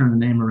 So we just turned the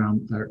name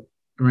around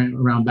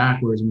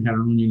backwards, and we had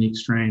our own unique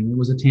strain. It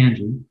was a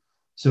tangy.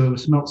 So it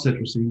smelled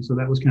citrusy. So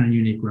that was kind of a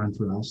unique run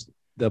for us.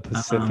 The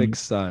Pacific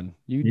Sun.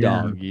 You,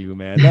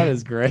 man. That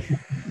is great.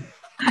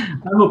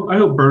 I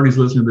hope Bernie's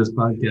listening to this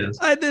podcast.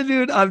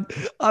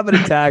 I'm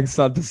gonna tag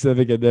Sun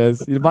Pacific in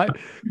this.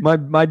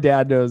 My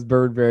dad knows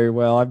Bird very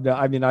well.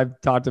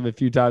 I've talked to him a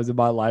few times in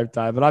my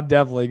lifetime, but I'm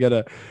definitely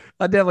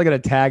gonna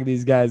tag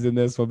these guys in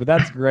this one. But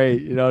that's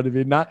great. You know what I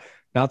mean? Not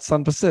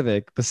Sun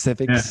Pacific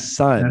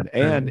Sun,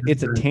 and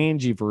it's a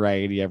tangy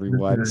variety,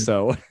 everyone. That's right.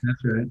 So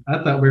that's right.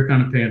 I thought we were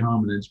kind of paying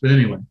homage, but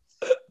anyway.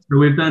 So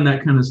we've done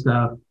that kind of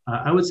stuff.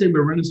 I would say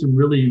we're running some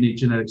really unique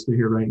genetics through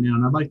here right now,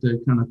 and I'd like to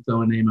kind of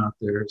throw a name out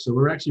there. So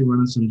we're actually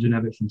running some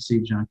genetics from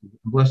Seed Junkie.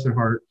 Bless their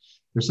heart,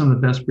 they're some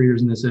of the best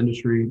breeders in this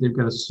industry. They've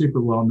got a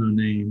super well-known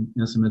name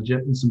and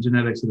some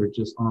genetics that are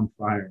just on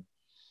fire.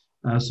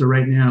 So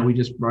right now, we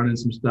just brought in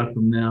some stuff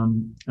from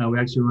them. We're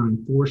actually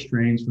running 4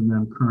 strains from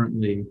them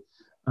currently.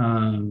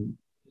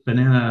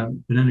 Banana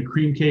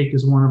cream cake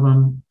is one of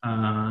them,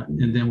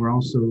 and then we're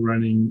also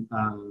running.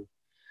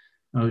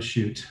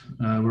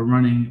 We're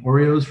running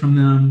Oreos from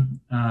them.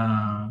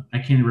 I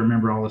can't even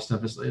remember all this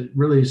stuff. It's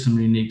really some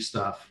unique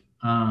stuff.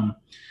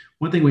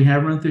 One thing we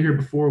have run through here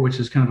before, which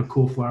is kind of a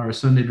cool flower, is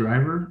Sunday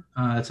Driver.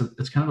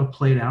 It's kind of a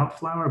played out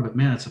flower, but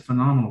man, it's a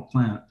phenomenal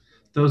plant.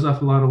 Throws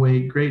off a lot of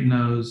weight, great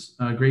nose,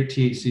 great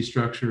THC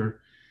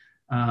structure.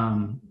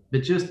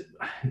 But just,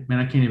 man,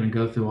 I can't even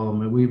go through all of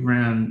them. We've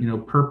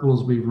ran,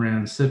 purples, we've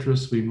ran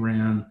citrus, we've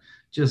ran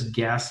just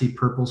gassy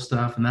purple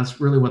stuff. And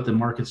that's really what the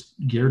market's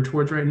geared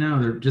towards right now.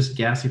 They're just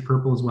gassy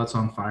purple is what's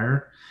on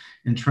fire.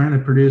 And trying to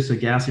produce a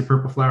gassy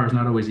purple flower is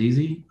not always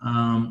easy.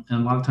 And a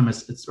lot of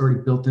times it's already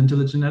built into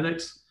the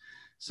genetics.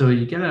 So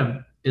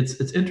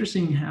it's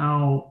interesting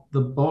how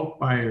the bulk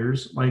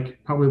buyers,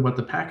 like probably what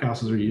the pack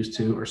houses are used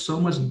to, are so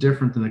much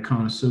different than the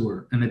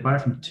connoisseur. And they buy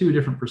from 2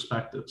 different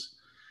perspectives.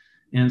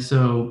 And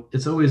so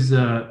it's always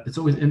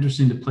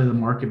interesting to play the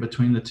market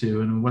between the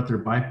 2 and what their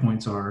buy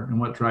points are and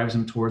what drives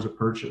them towards a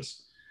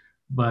purchase.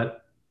 But,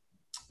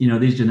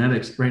 these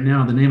genetics right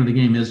now, the name of the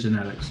game is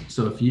genetics.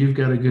 So if you've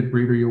got a good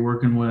breeder you're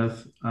working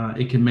with,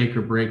 it can make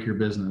or break your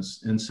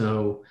business. And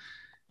so,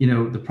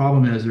 the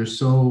problem is there's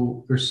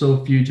so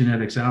few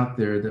genetics out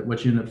there that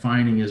what you end up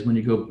finding is when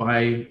you go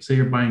say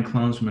you're buying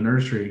clones from a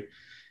nursery,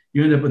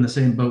 you end up in the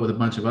same boat with a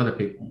bunch of other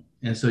people.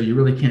 And so you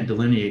really can't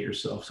delineate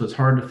yourself. So it's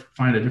hard to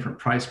find a different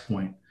price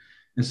point.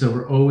 And so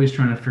we're always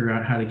trying to figure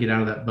out how to get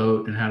out of that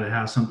boat and how to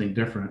have something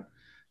different.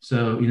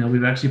 So,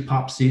 we've actually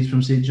popped seeds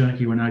from Seed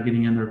Junkie. We're now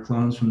getting in their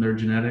clones from their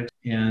genetics.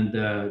 And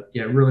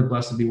really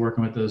blessed to be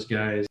working with those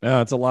guys.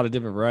 Yeah, it's a lot of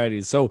different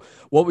varieties. So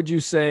what would you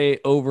say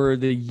over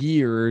the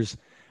years?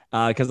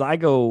 Because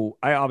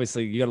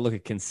obviously you got to look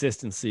at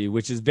consistency,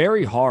 which is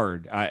very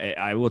hard.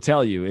 I will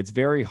tell you, it's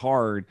very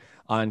hard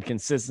on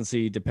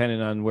consistency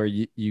depending on where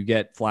you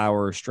get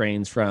flower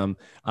strains from.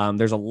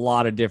 There's a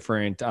lot of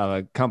different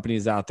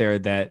companies out there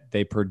that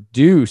they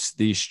produce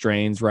these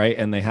strains, right?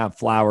 And they have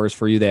flowers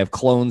for you. They have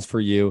clones for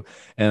you.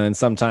 And then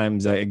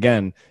sometimes,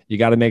 again, you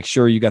got to make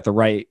sure you got the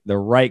right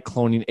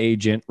cloning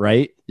agent,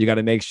 right? You got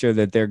to make sure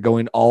that they're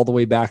going all the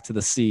way back to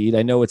the seed.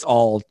 I know it's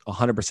all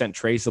 100%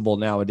 traceable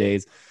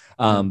nowadays.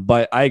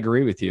 But I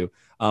agree with you.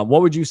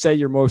 What would you say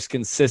your most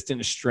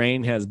consistent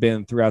strain has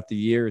been throughout the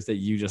years that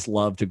you just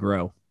love to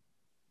grow?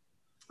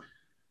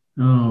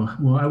 Oh,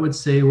 well, I would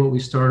say what we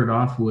started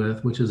off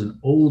with, which is an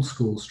old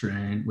school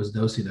strain, was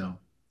Dosido.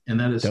 And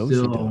that is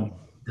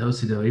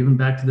Do-si-do, even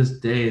back to this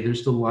day,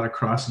 there's still a lot of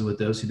crosses with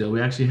do-si-do. We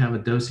actually have a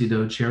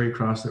do-si-do cherry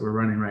cross that we're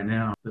running right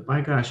now. But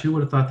by gosh, who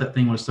would have thought that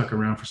thing would have stuck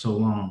around for so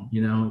long?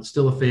 You know, it's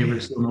still a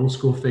favorite, still an old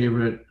school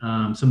favorite.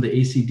 Some of the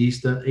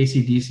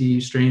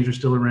ACDC strains are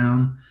still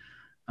around.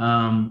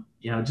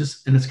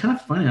 Just, and it's kind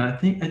of funny. I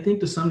think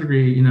to some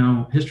degree, you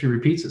know, history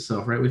repeats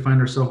itself, right? We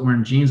find ourselves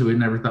wearing jeans that we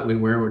never thought we'd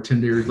wear, or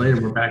 10 years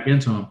later, we're back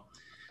into them.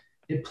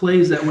 It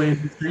plays that way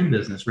in the strain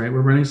business, right?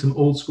 We're running some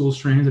old school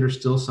strains that are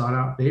still sought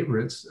out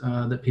favorites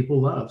that people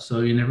love.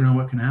 So you never know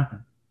what can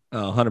happen.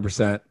 Oh,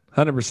 100%.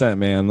 100%,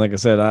 man. Like I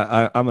said,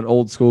 I'm an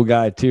old school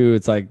guy too.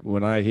 It's like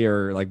when I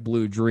hear like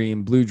Blue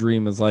Dream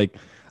is like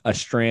a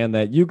strand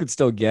that you could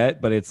still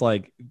get, but it's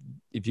like,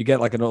 if you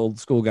get like an old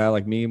school guy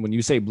like me, when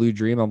you say Blue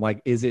Dream, I'm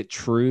like, is it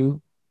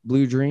true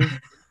Blue Dream?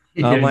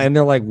 I'm like, and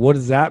they're like, what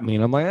does that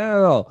mean? I'm like,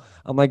 oh,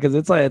 I'm like, cause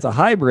it's a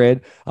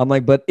hybrid. I'm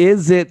like, but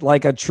is it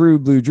like a true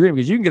Blue Dream?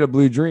 Because you can get a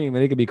Blue Dream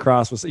and it can be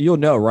crossed with, you'll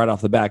know right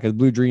off the bat, because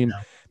Blue Dream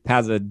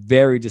has a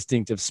very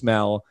distinctive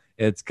smell.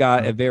 It's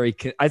got a very,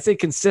 I'd say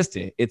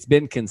consistent. It's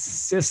been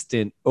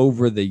consistent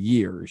over the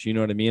years. You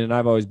know what I mean? And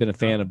I've always been a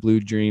fan of Blue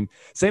Dream.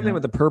 Same thing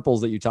with the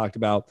purples that you talked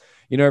about.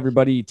 You know,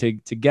 everybody, to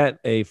get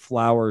a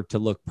flower to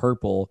look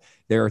purple,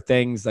 there are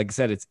things, like I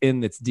said, it's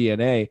in its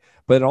DNA,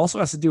 but it also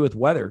has to do with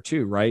weather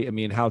too, right? I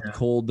mean, how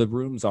cold the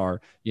rooms are,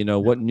 you know,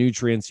 what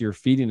nutrients you're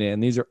feeding it.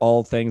 And these are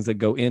all things that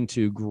go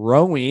into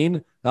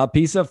growing a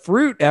piece of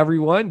fruit,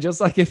 everyone, just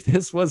like if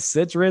this was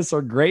citrus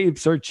or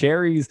grapes or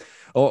cherries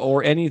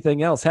or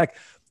anything else. Heck,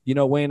 you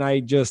know, Wayne,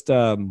 I just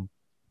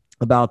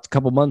about a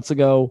couple months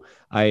ago,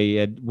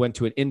 I went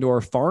to an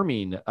indoor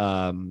farming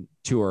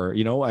tour.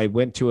 You know, I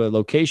went to a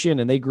location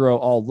and they grow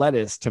all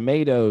lettuce,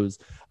 tomatoes,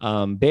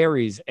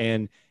 berries,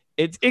 and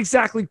it's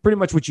exactly pretty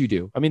much what you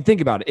do. I mean,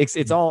 think about it.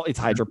 It's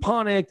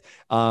hydroponic.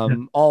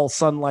 All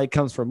sunlight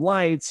comes from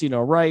lights, you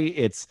know,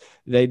 right?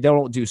 They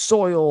don't do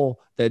soil.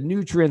 The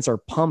nutrients are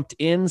pumped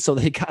in. So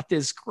they got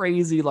this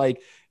crazy,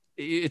 like,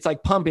 it's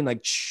like pumping,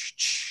 like,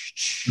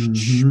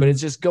 but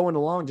it's just going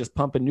along, just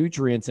pumping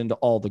nutrients into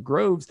all the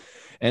groves.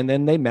 And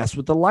then they mess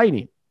with the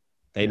lighting.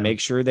 They make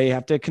sure they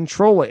have to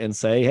control it and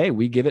say, hey,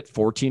 we give it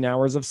 14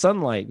 hours of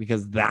sunlight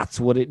because that's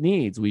what it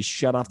needs. We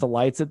shut off the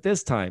lights at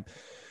this time.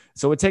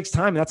 So it takes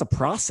time. That's a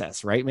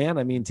process, right, man?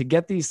 I mean, to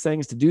get these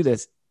things to do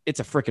this, it's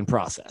a freaking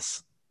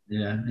process.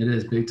 Yeah, it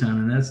is big time.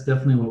 And that's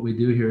definitely what we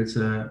do here. It's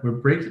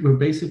we're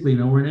basically, you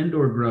know, we're an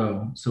indoor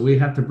grow. So we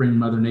have to bring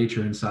Mother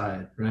Nature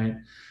inside, right?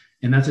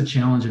 And that's a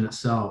challenge in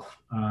itself.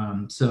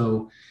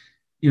 So,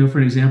 you know, for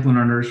an example, in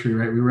our nursery,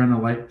 right, we run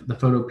the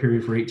photo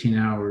period for 18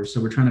 hours. So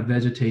we're trying to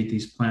vegetate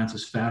these plants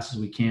as fast as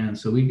we can.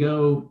 So we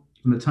go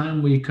from the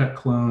time we cut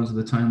clones to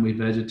the time we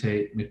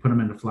vegetate, we put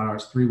them into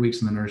flowers, 3 weeks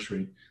in the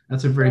nursery.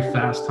 That's a very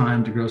fast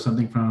time to grow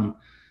something from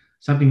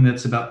something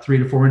that's about 3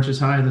 to 4 inches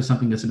high to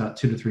something that's about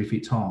 2 to 3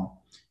 feet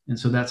tall. And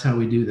so that's how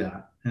we do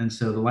that. And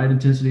so the light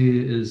intensity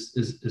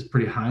is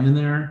pretty high in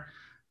there.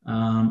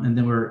 And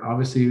then we're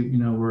obviously, you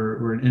know,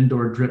 we're an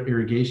indoor drip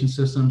irrigation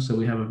system. So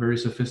we have a very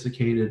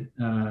sophisticated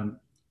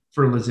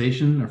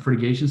fertilization or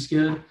fertigation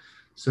skid.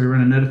 So we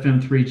run a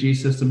NetFM 3G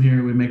system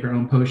here. We make our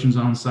own potions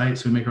on site.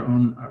 So we make our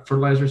own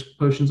fertilizers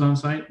potions on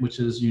site, which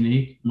is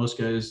unique. Most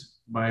guys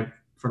buy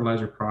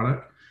fertilizer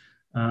product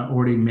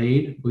already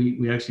made.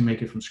 We actually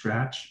make it from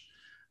scratch.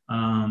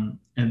 And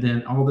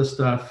then all this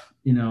stuff,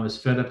 you know, is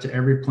fed up to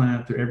every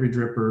plant through every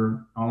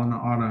dripper, all on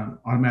an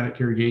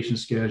automatic irrigation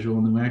schedule.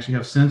 And then we actually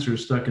have sensors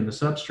stuck in the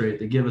substrate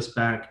that give us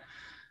back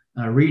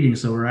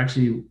readings. So we're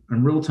actually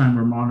in real time,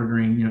 we're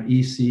monitoring, you know,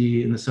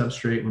 EC in the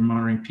substrate, we're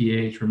monitoring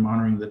pH, we're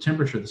monitoring the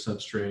temperature of the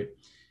substrate.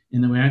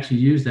 And then we actually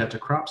use that to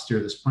crop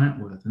steer this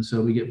plant with. And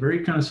so we get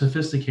very kind of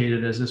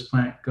sophisticated as this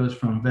plant goes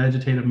from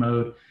vegetative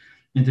mode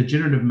into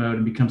generative mode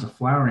and becomes a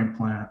flowering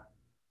plant.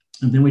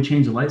 And then we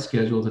change the light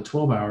schedule to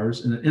 12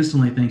 hours and it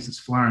instantly thinks it's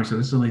flowering. So it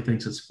instantly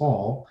thinks it's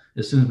fall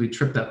as soon as we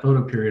trip that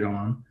photo period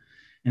on.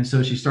 And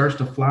so she starts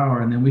to flower,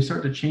 and then we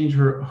start to change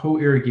her whole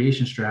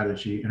irrigation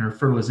strategy and her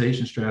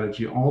fertilization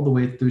strategy all the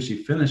way through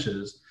she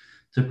finishes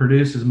to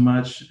produce as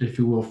much, if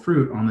you will,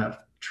 fruit on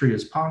that tree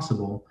as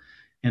possible.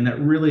 And that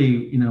really,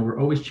 you know, we're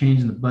always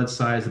changing the bud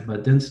size, the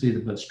bud density, the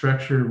bud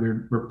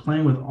structure. We're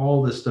playing with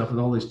all this stuff, with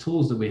all these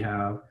tools that we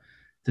have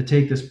to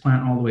take this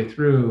plant all the way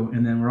through.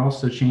 And then we're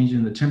also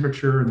changing the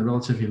temperature and the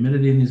relative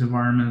humidity in these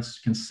environments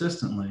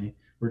consistently.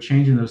 We're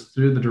changing those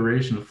through the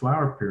duration of the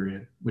flower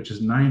period, which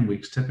is 9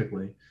 weeks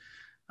typically,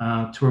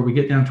 to where we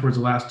get down towards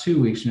the last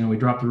 2 weeks. You know, we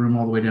drop the room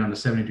all the way down to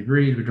 70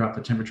 degrees. We drop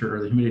the temperature or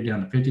the humidity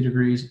down to 50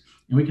 degrees.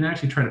 And we can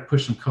actually try to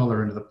push some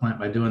color into the plant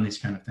by doing these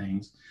kind of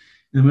things.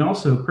 And we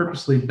also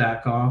purposely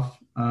back off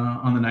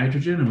on the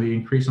nitrogen, and we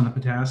increase on the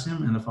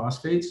potassium and the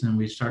phosphates, and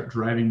we start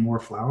driving more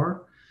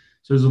flower.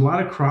 So there's a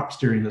lot of crop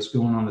steering that's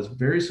going on that's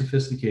very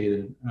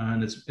sophisticated,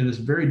 and it is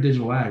very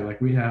digital ag. Like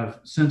we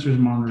have sensors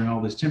monitoring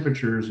all these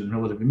temperatures and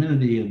relative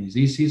humidity and these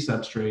EC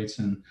substrates,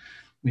 and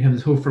we have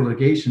this whole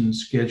fertigation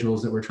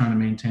schedules that we're trying to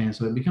maintain.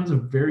 So it becomes a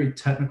very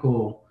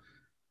technical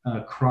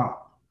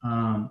crop.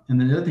 And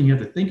then the other thing you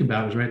have to think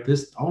about is, right,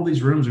 all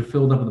these rooms are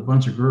filled up with a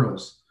bunch of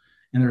girls.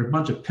 and there are a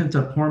bunch of pent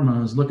up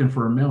hormones looking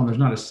for a male, and there's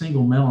not a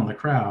single male in the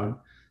crowd.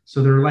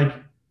 So they're like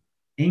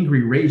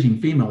angry, raging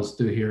females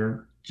through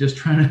here, just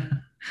trying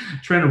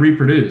to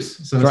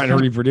reproduce. So trying to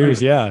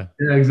reproduce. Yeah,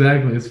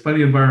 exactly. It's a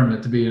funny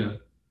environment to be in.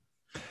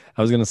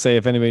 I was going to say,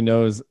 if anybody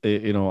knows,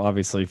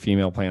 obviously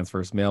female plants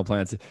versus male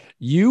plants,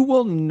 you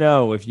will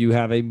know if you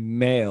have a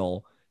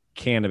male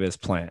cannabis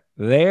plant.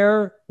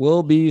 There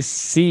will be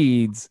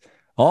seeds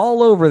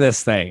all over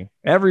this thing,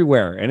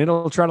 everywhere, and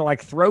it'll try to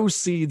like throw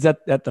seeds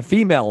at the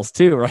females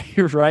too,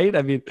 right? Right?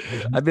 I mean,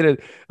 I've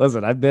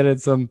been in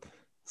some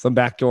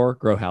backdoor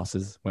grow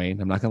houses,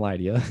 Wayne. I'm not gonna lie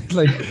to you.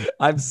 Like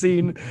I've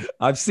seen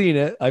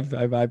it.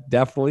 I've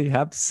definitely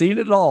have seen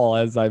it all.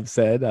 As I've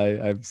said,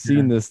 I've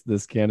seen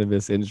this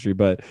cannabis industry,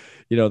 but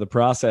the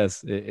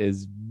process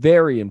is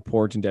very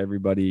important to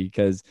everybody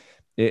because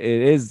it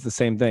is the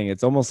same thing.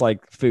 It's almost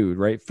like food,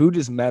 right? Food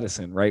is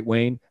medicine, right,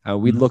 Wayne?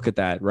 We look at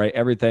that, right?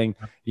 Everything,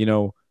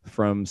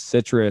 from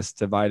citrus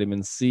to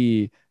vitamin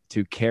C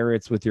to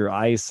carrots with your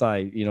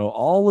eyesight,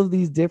 all of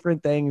these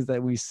different things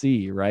that we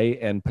see, right?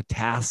 And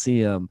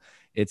potassium,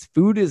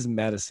 food is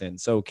medicine.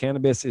 So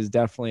cannabis is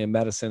definitely a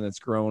medicine that's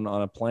grown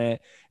on a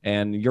plant,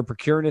 and you're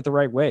procuring it the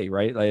right way,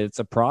 right? Like it's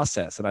a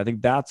process. And I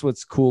think that's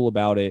what's cool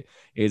about it,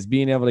 is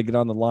being able to get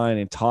on the line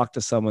and talk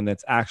to someone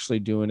that's actually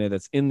doing it,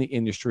 that's in the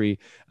industry.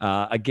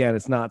 Again,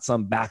 it's not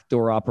some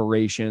backdoor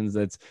operations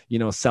that's,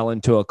 selling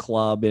to a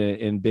club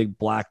in big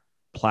black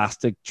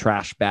plastic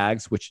trash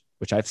bags, which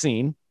I've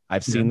seen.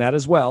 I've seen that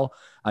as well.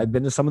 I've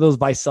been to some of those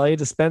Visalia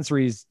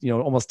dispensaries,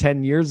 almost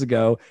 10 years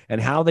ago,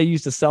 and how they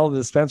used to sell the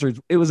dispensaries.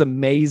 It was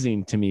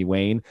amazing to me,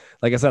 Wayne.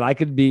 Like I said, I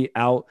could be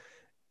out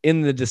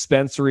in the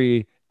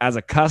dispensary as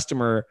a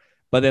customer,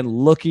 but then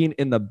looking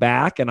in the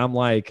back and I'm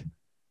like,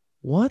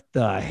 what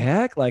the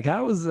heck? Like,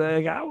 how is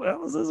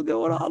this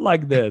going on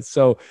like this?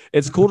 So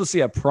it's cool to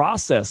see a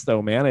process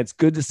though, man. It's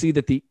good to see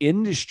that the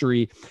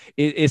industry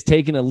is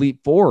taking a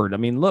leap forward. I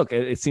mean, look,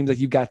 it seems like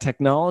you've got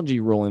technology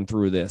rolling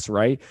through this,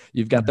 right?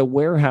 You've got the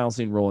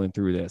warehousing rolling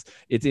through this.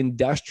 It's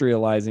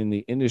industrializing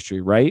the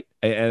industry, right?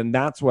 And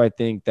that's what I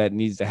think that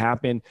needs to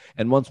happen.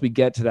 And once we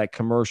get to that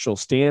commercial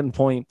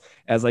standpoint,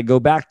 as I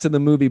go back to the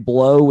movie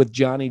Blow with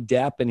Johnny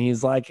Depp, and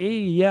he's like, hey,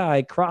 yeah,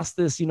 I crossed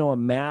this,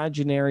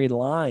 imaginary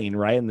line,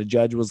 right? And the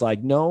judge was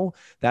like, no,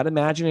 that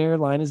imaginary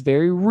line is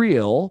very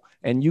real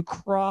and you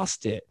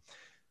crossed it.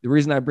 The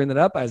reason I bring that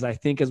up is I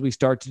think as we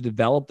start to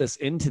develop this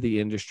into the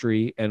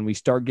industry and we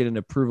start getting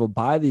approval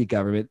by the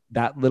government,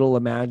 that little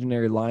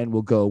imaginary line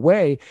will go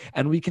away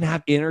and we can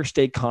have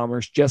interstate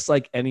commerce just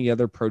like any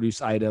other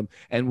produce item,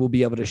 and we'll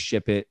be able to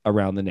ship it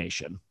around the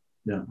nation.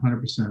 Yeah,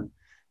 100%.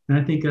 And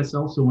I think that's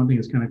also one thing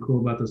that's kind of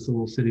cool about this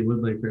little city,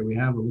 Woodlake, right? We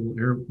have a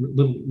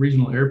little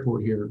regional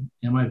airport here.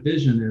 And my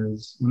vision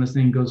is when this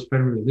thing goes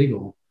federally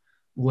legal,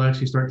 we'll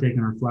actually start taking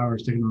our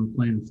flowers, taking on a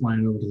plane and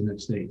flying over to the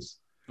next states.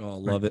 Oh,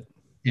 love it.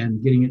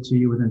 And getting it to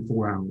you within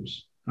 4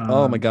 hours.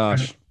 Oh my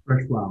gosh.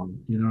 Fresh flower,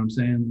 you know what I'm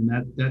saying? And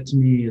that to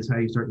me is how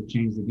you start to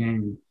change the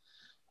game.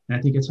 And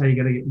I think that's how you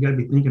gotta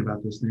be thinking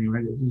about this thing,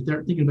 right? You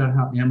start thinking about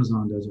how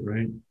Amazon does it,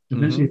 right?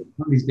 Eventually,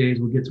 one of these days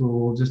we'll get to where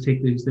we'll just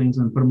take these things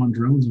and put them on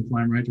drones and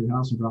fly them right to your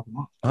house and drop them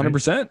off. Right?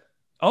 100%.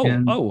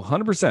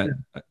 100%.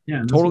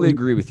 Yeah, totally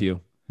agree with you.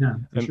 Yeah,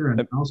 for sure.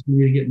 And also we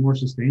need to get more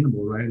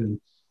sustainable, right?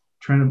 And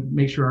trying to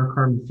make sure our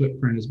carbon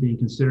footprint is being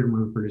considered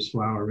when we produce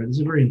flower, right? This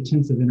is a very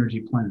intensive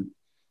energy plant.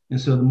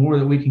 And so the more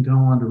that we can go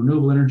on to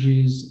renewable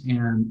energies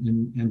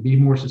and be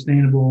more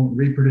sustainable,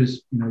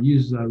 reproduce,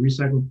 use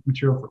recycled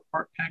material for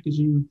part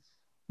packaging,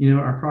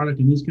 our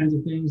product and these kinds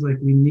of things, like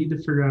we need to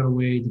figure out a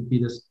way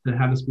to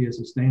have this be a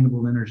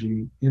sustainable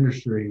energy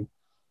industry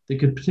that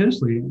could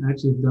potentially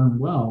actually have done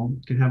well,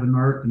 could have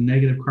a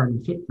negative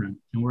carbon footprint.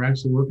 And we're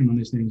actually working on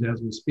these things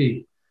as we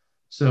speak.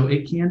 So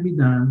it can be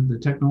done. The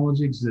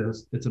technology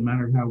exists. It's a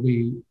matter of how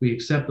we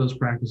accept those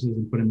practices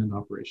and put them into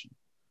operation.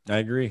 I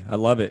agree. I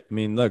love it. I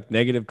mean, look,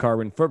 negative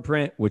carbon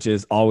footprint, which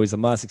is always a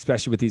must,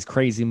 especially with these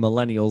crazy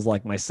millennials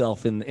like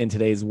myself in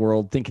today's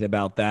world thinking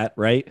about that,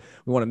 right?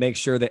 We want to make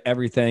sure that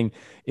everything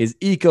is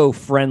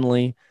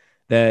eco-friendly,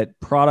 that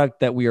product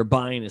that we are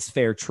buying is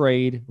fair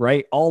trade,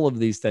 right? All of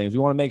these things. We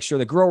want to make sure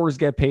the growers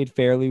get paid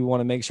fairly. We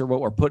want to make sure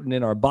what we're putting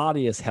in our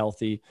body is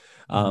healthy.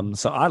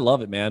 So I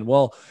love it, man.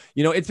 Well,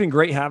 it's been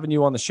great having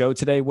you on the show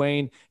today,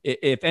 Wayne.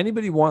 If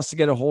anybody wants to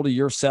get a hold of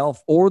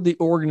yourself or the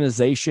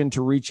organization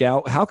to reach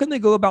out, how can they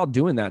go about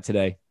doing that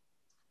today?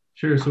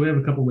 Sure. So we have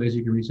a couple ways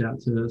you can reach out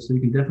to us. So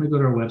you can definitely go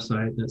to our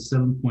website. That's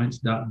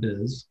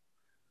 7points.biz.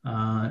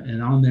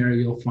 And on there,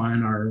 you'll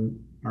find our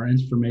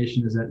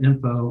information is at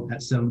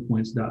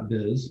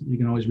info@7points.biz. You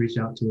can always reach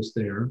out to us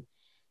there.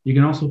 You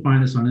can also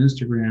find us on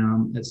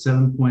Instagram at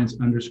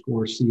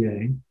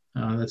 7points_CA.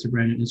 That's a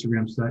brand new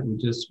Instagram site. We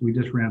just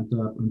ramped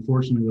up.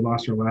 Unfortunately, we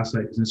lost our last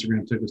site because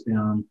Instagram took us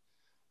down,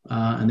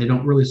 and they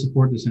don't really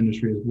support this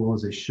industry as well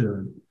as they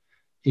should.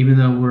 Even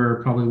though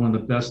we're probably one of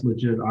the best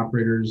legit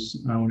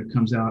operators when it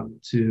comes out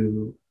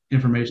to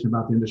information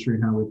about the industry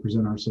and how we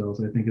present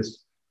ourselves, I think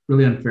it's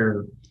really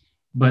unfair.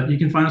 But you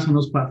can find us on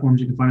those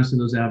platforms. You can find us through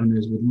those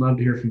avenues. We'd love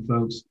to hear from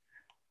folks.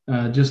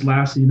 Just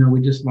lastly,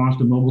 we just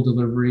launched a mobile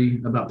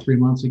delivery about 3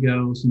 months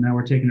ago. So now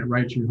we're taking it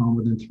right to your home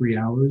within 3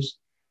 hours.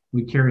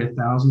 We carry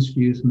 1,000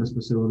 SKUs from this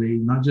facility,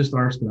 not just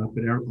our stuff,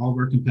 but all of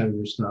our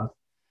competitors' stuff.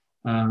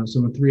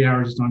 So in 3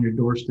 hours, it's on your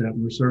doorstep.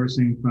 We're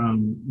servicing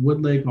from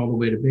Woodlake all the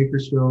way to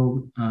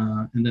Bakersfield,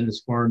 and then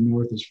as far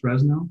north as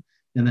Fresno,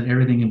 and then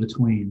everything in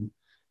between.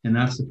 And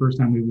that's the first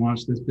time we've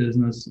launched this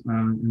business,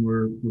 and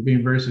we're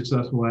being very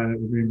successful at it.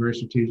 We're being very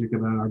strategic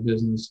about our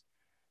business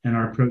and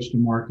our approach to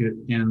market,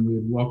 and we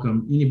would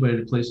welcome anybody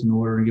to place an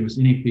order and give us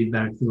any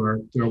feedback through our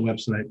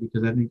website,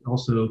 because I think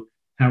also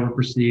how we're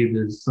perceived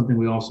is something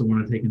we also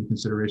want to take into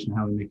consideration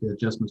how we make the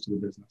adjustments to the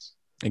business.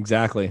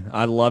 Exactly.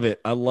 I love it.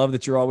 I love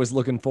that you're always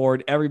looking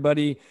forward.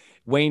 Everybody,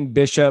 Wayne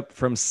Bishop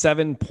from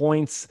 7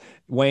 Points.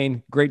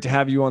 Wayne, great to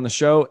have you on the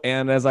show.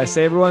 And as I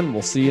say, everyone,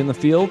 we'll see you in the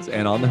fields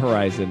and on the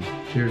horizon.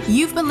 Cheers.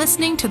 You've been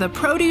listening to the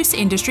Produce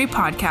Industry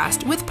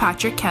Podcast with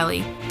Patrick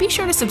Kelly. Be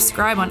sure to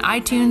subscribe on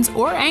iTunes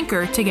or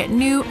Anchor to get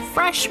new,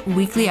 fresh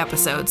weekly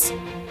episodes.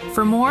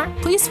 For more,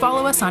 please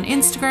follow us on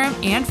Instagram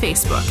and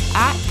Facebook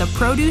at the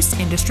Produce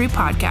Industry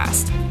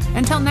Podcast.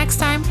 Until next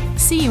time,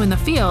 see you in the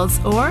fields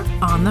or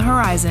on the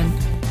horizon.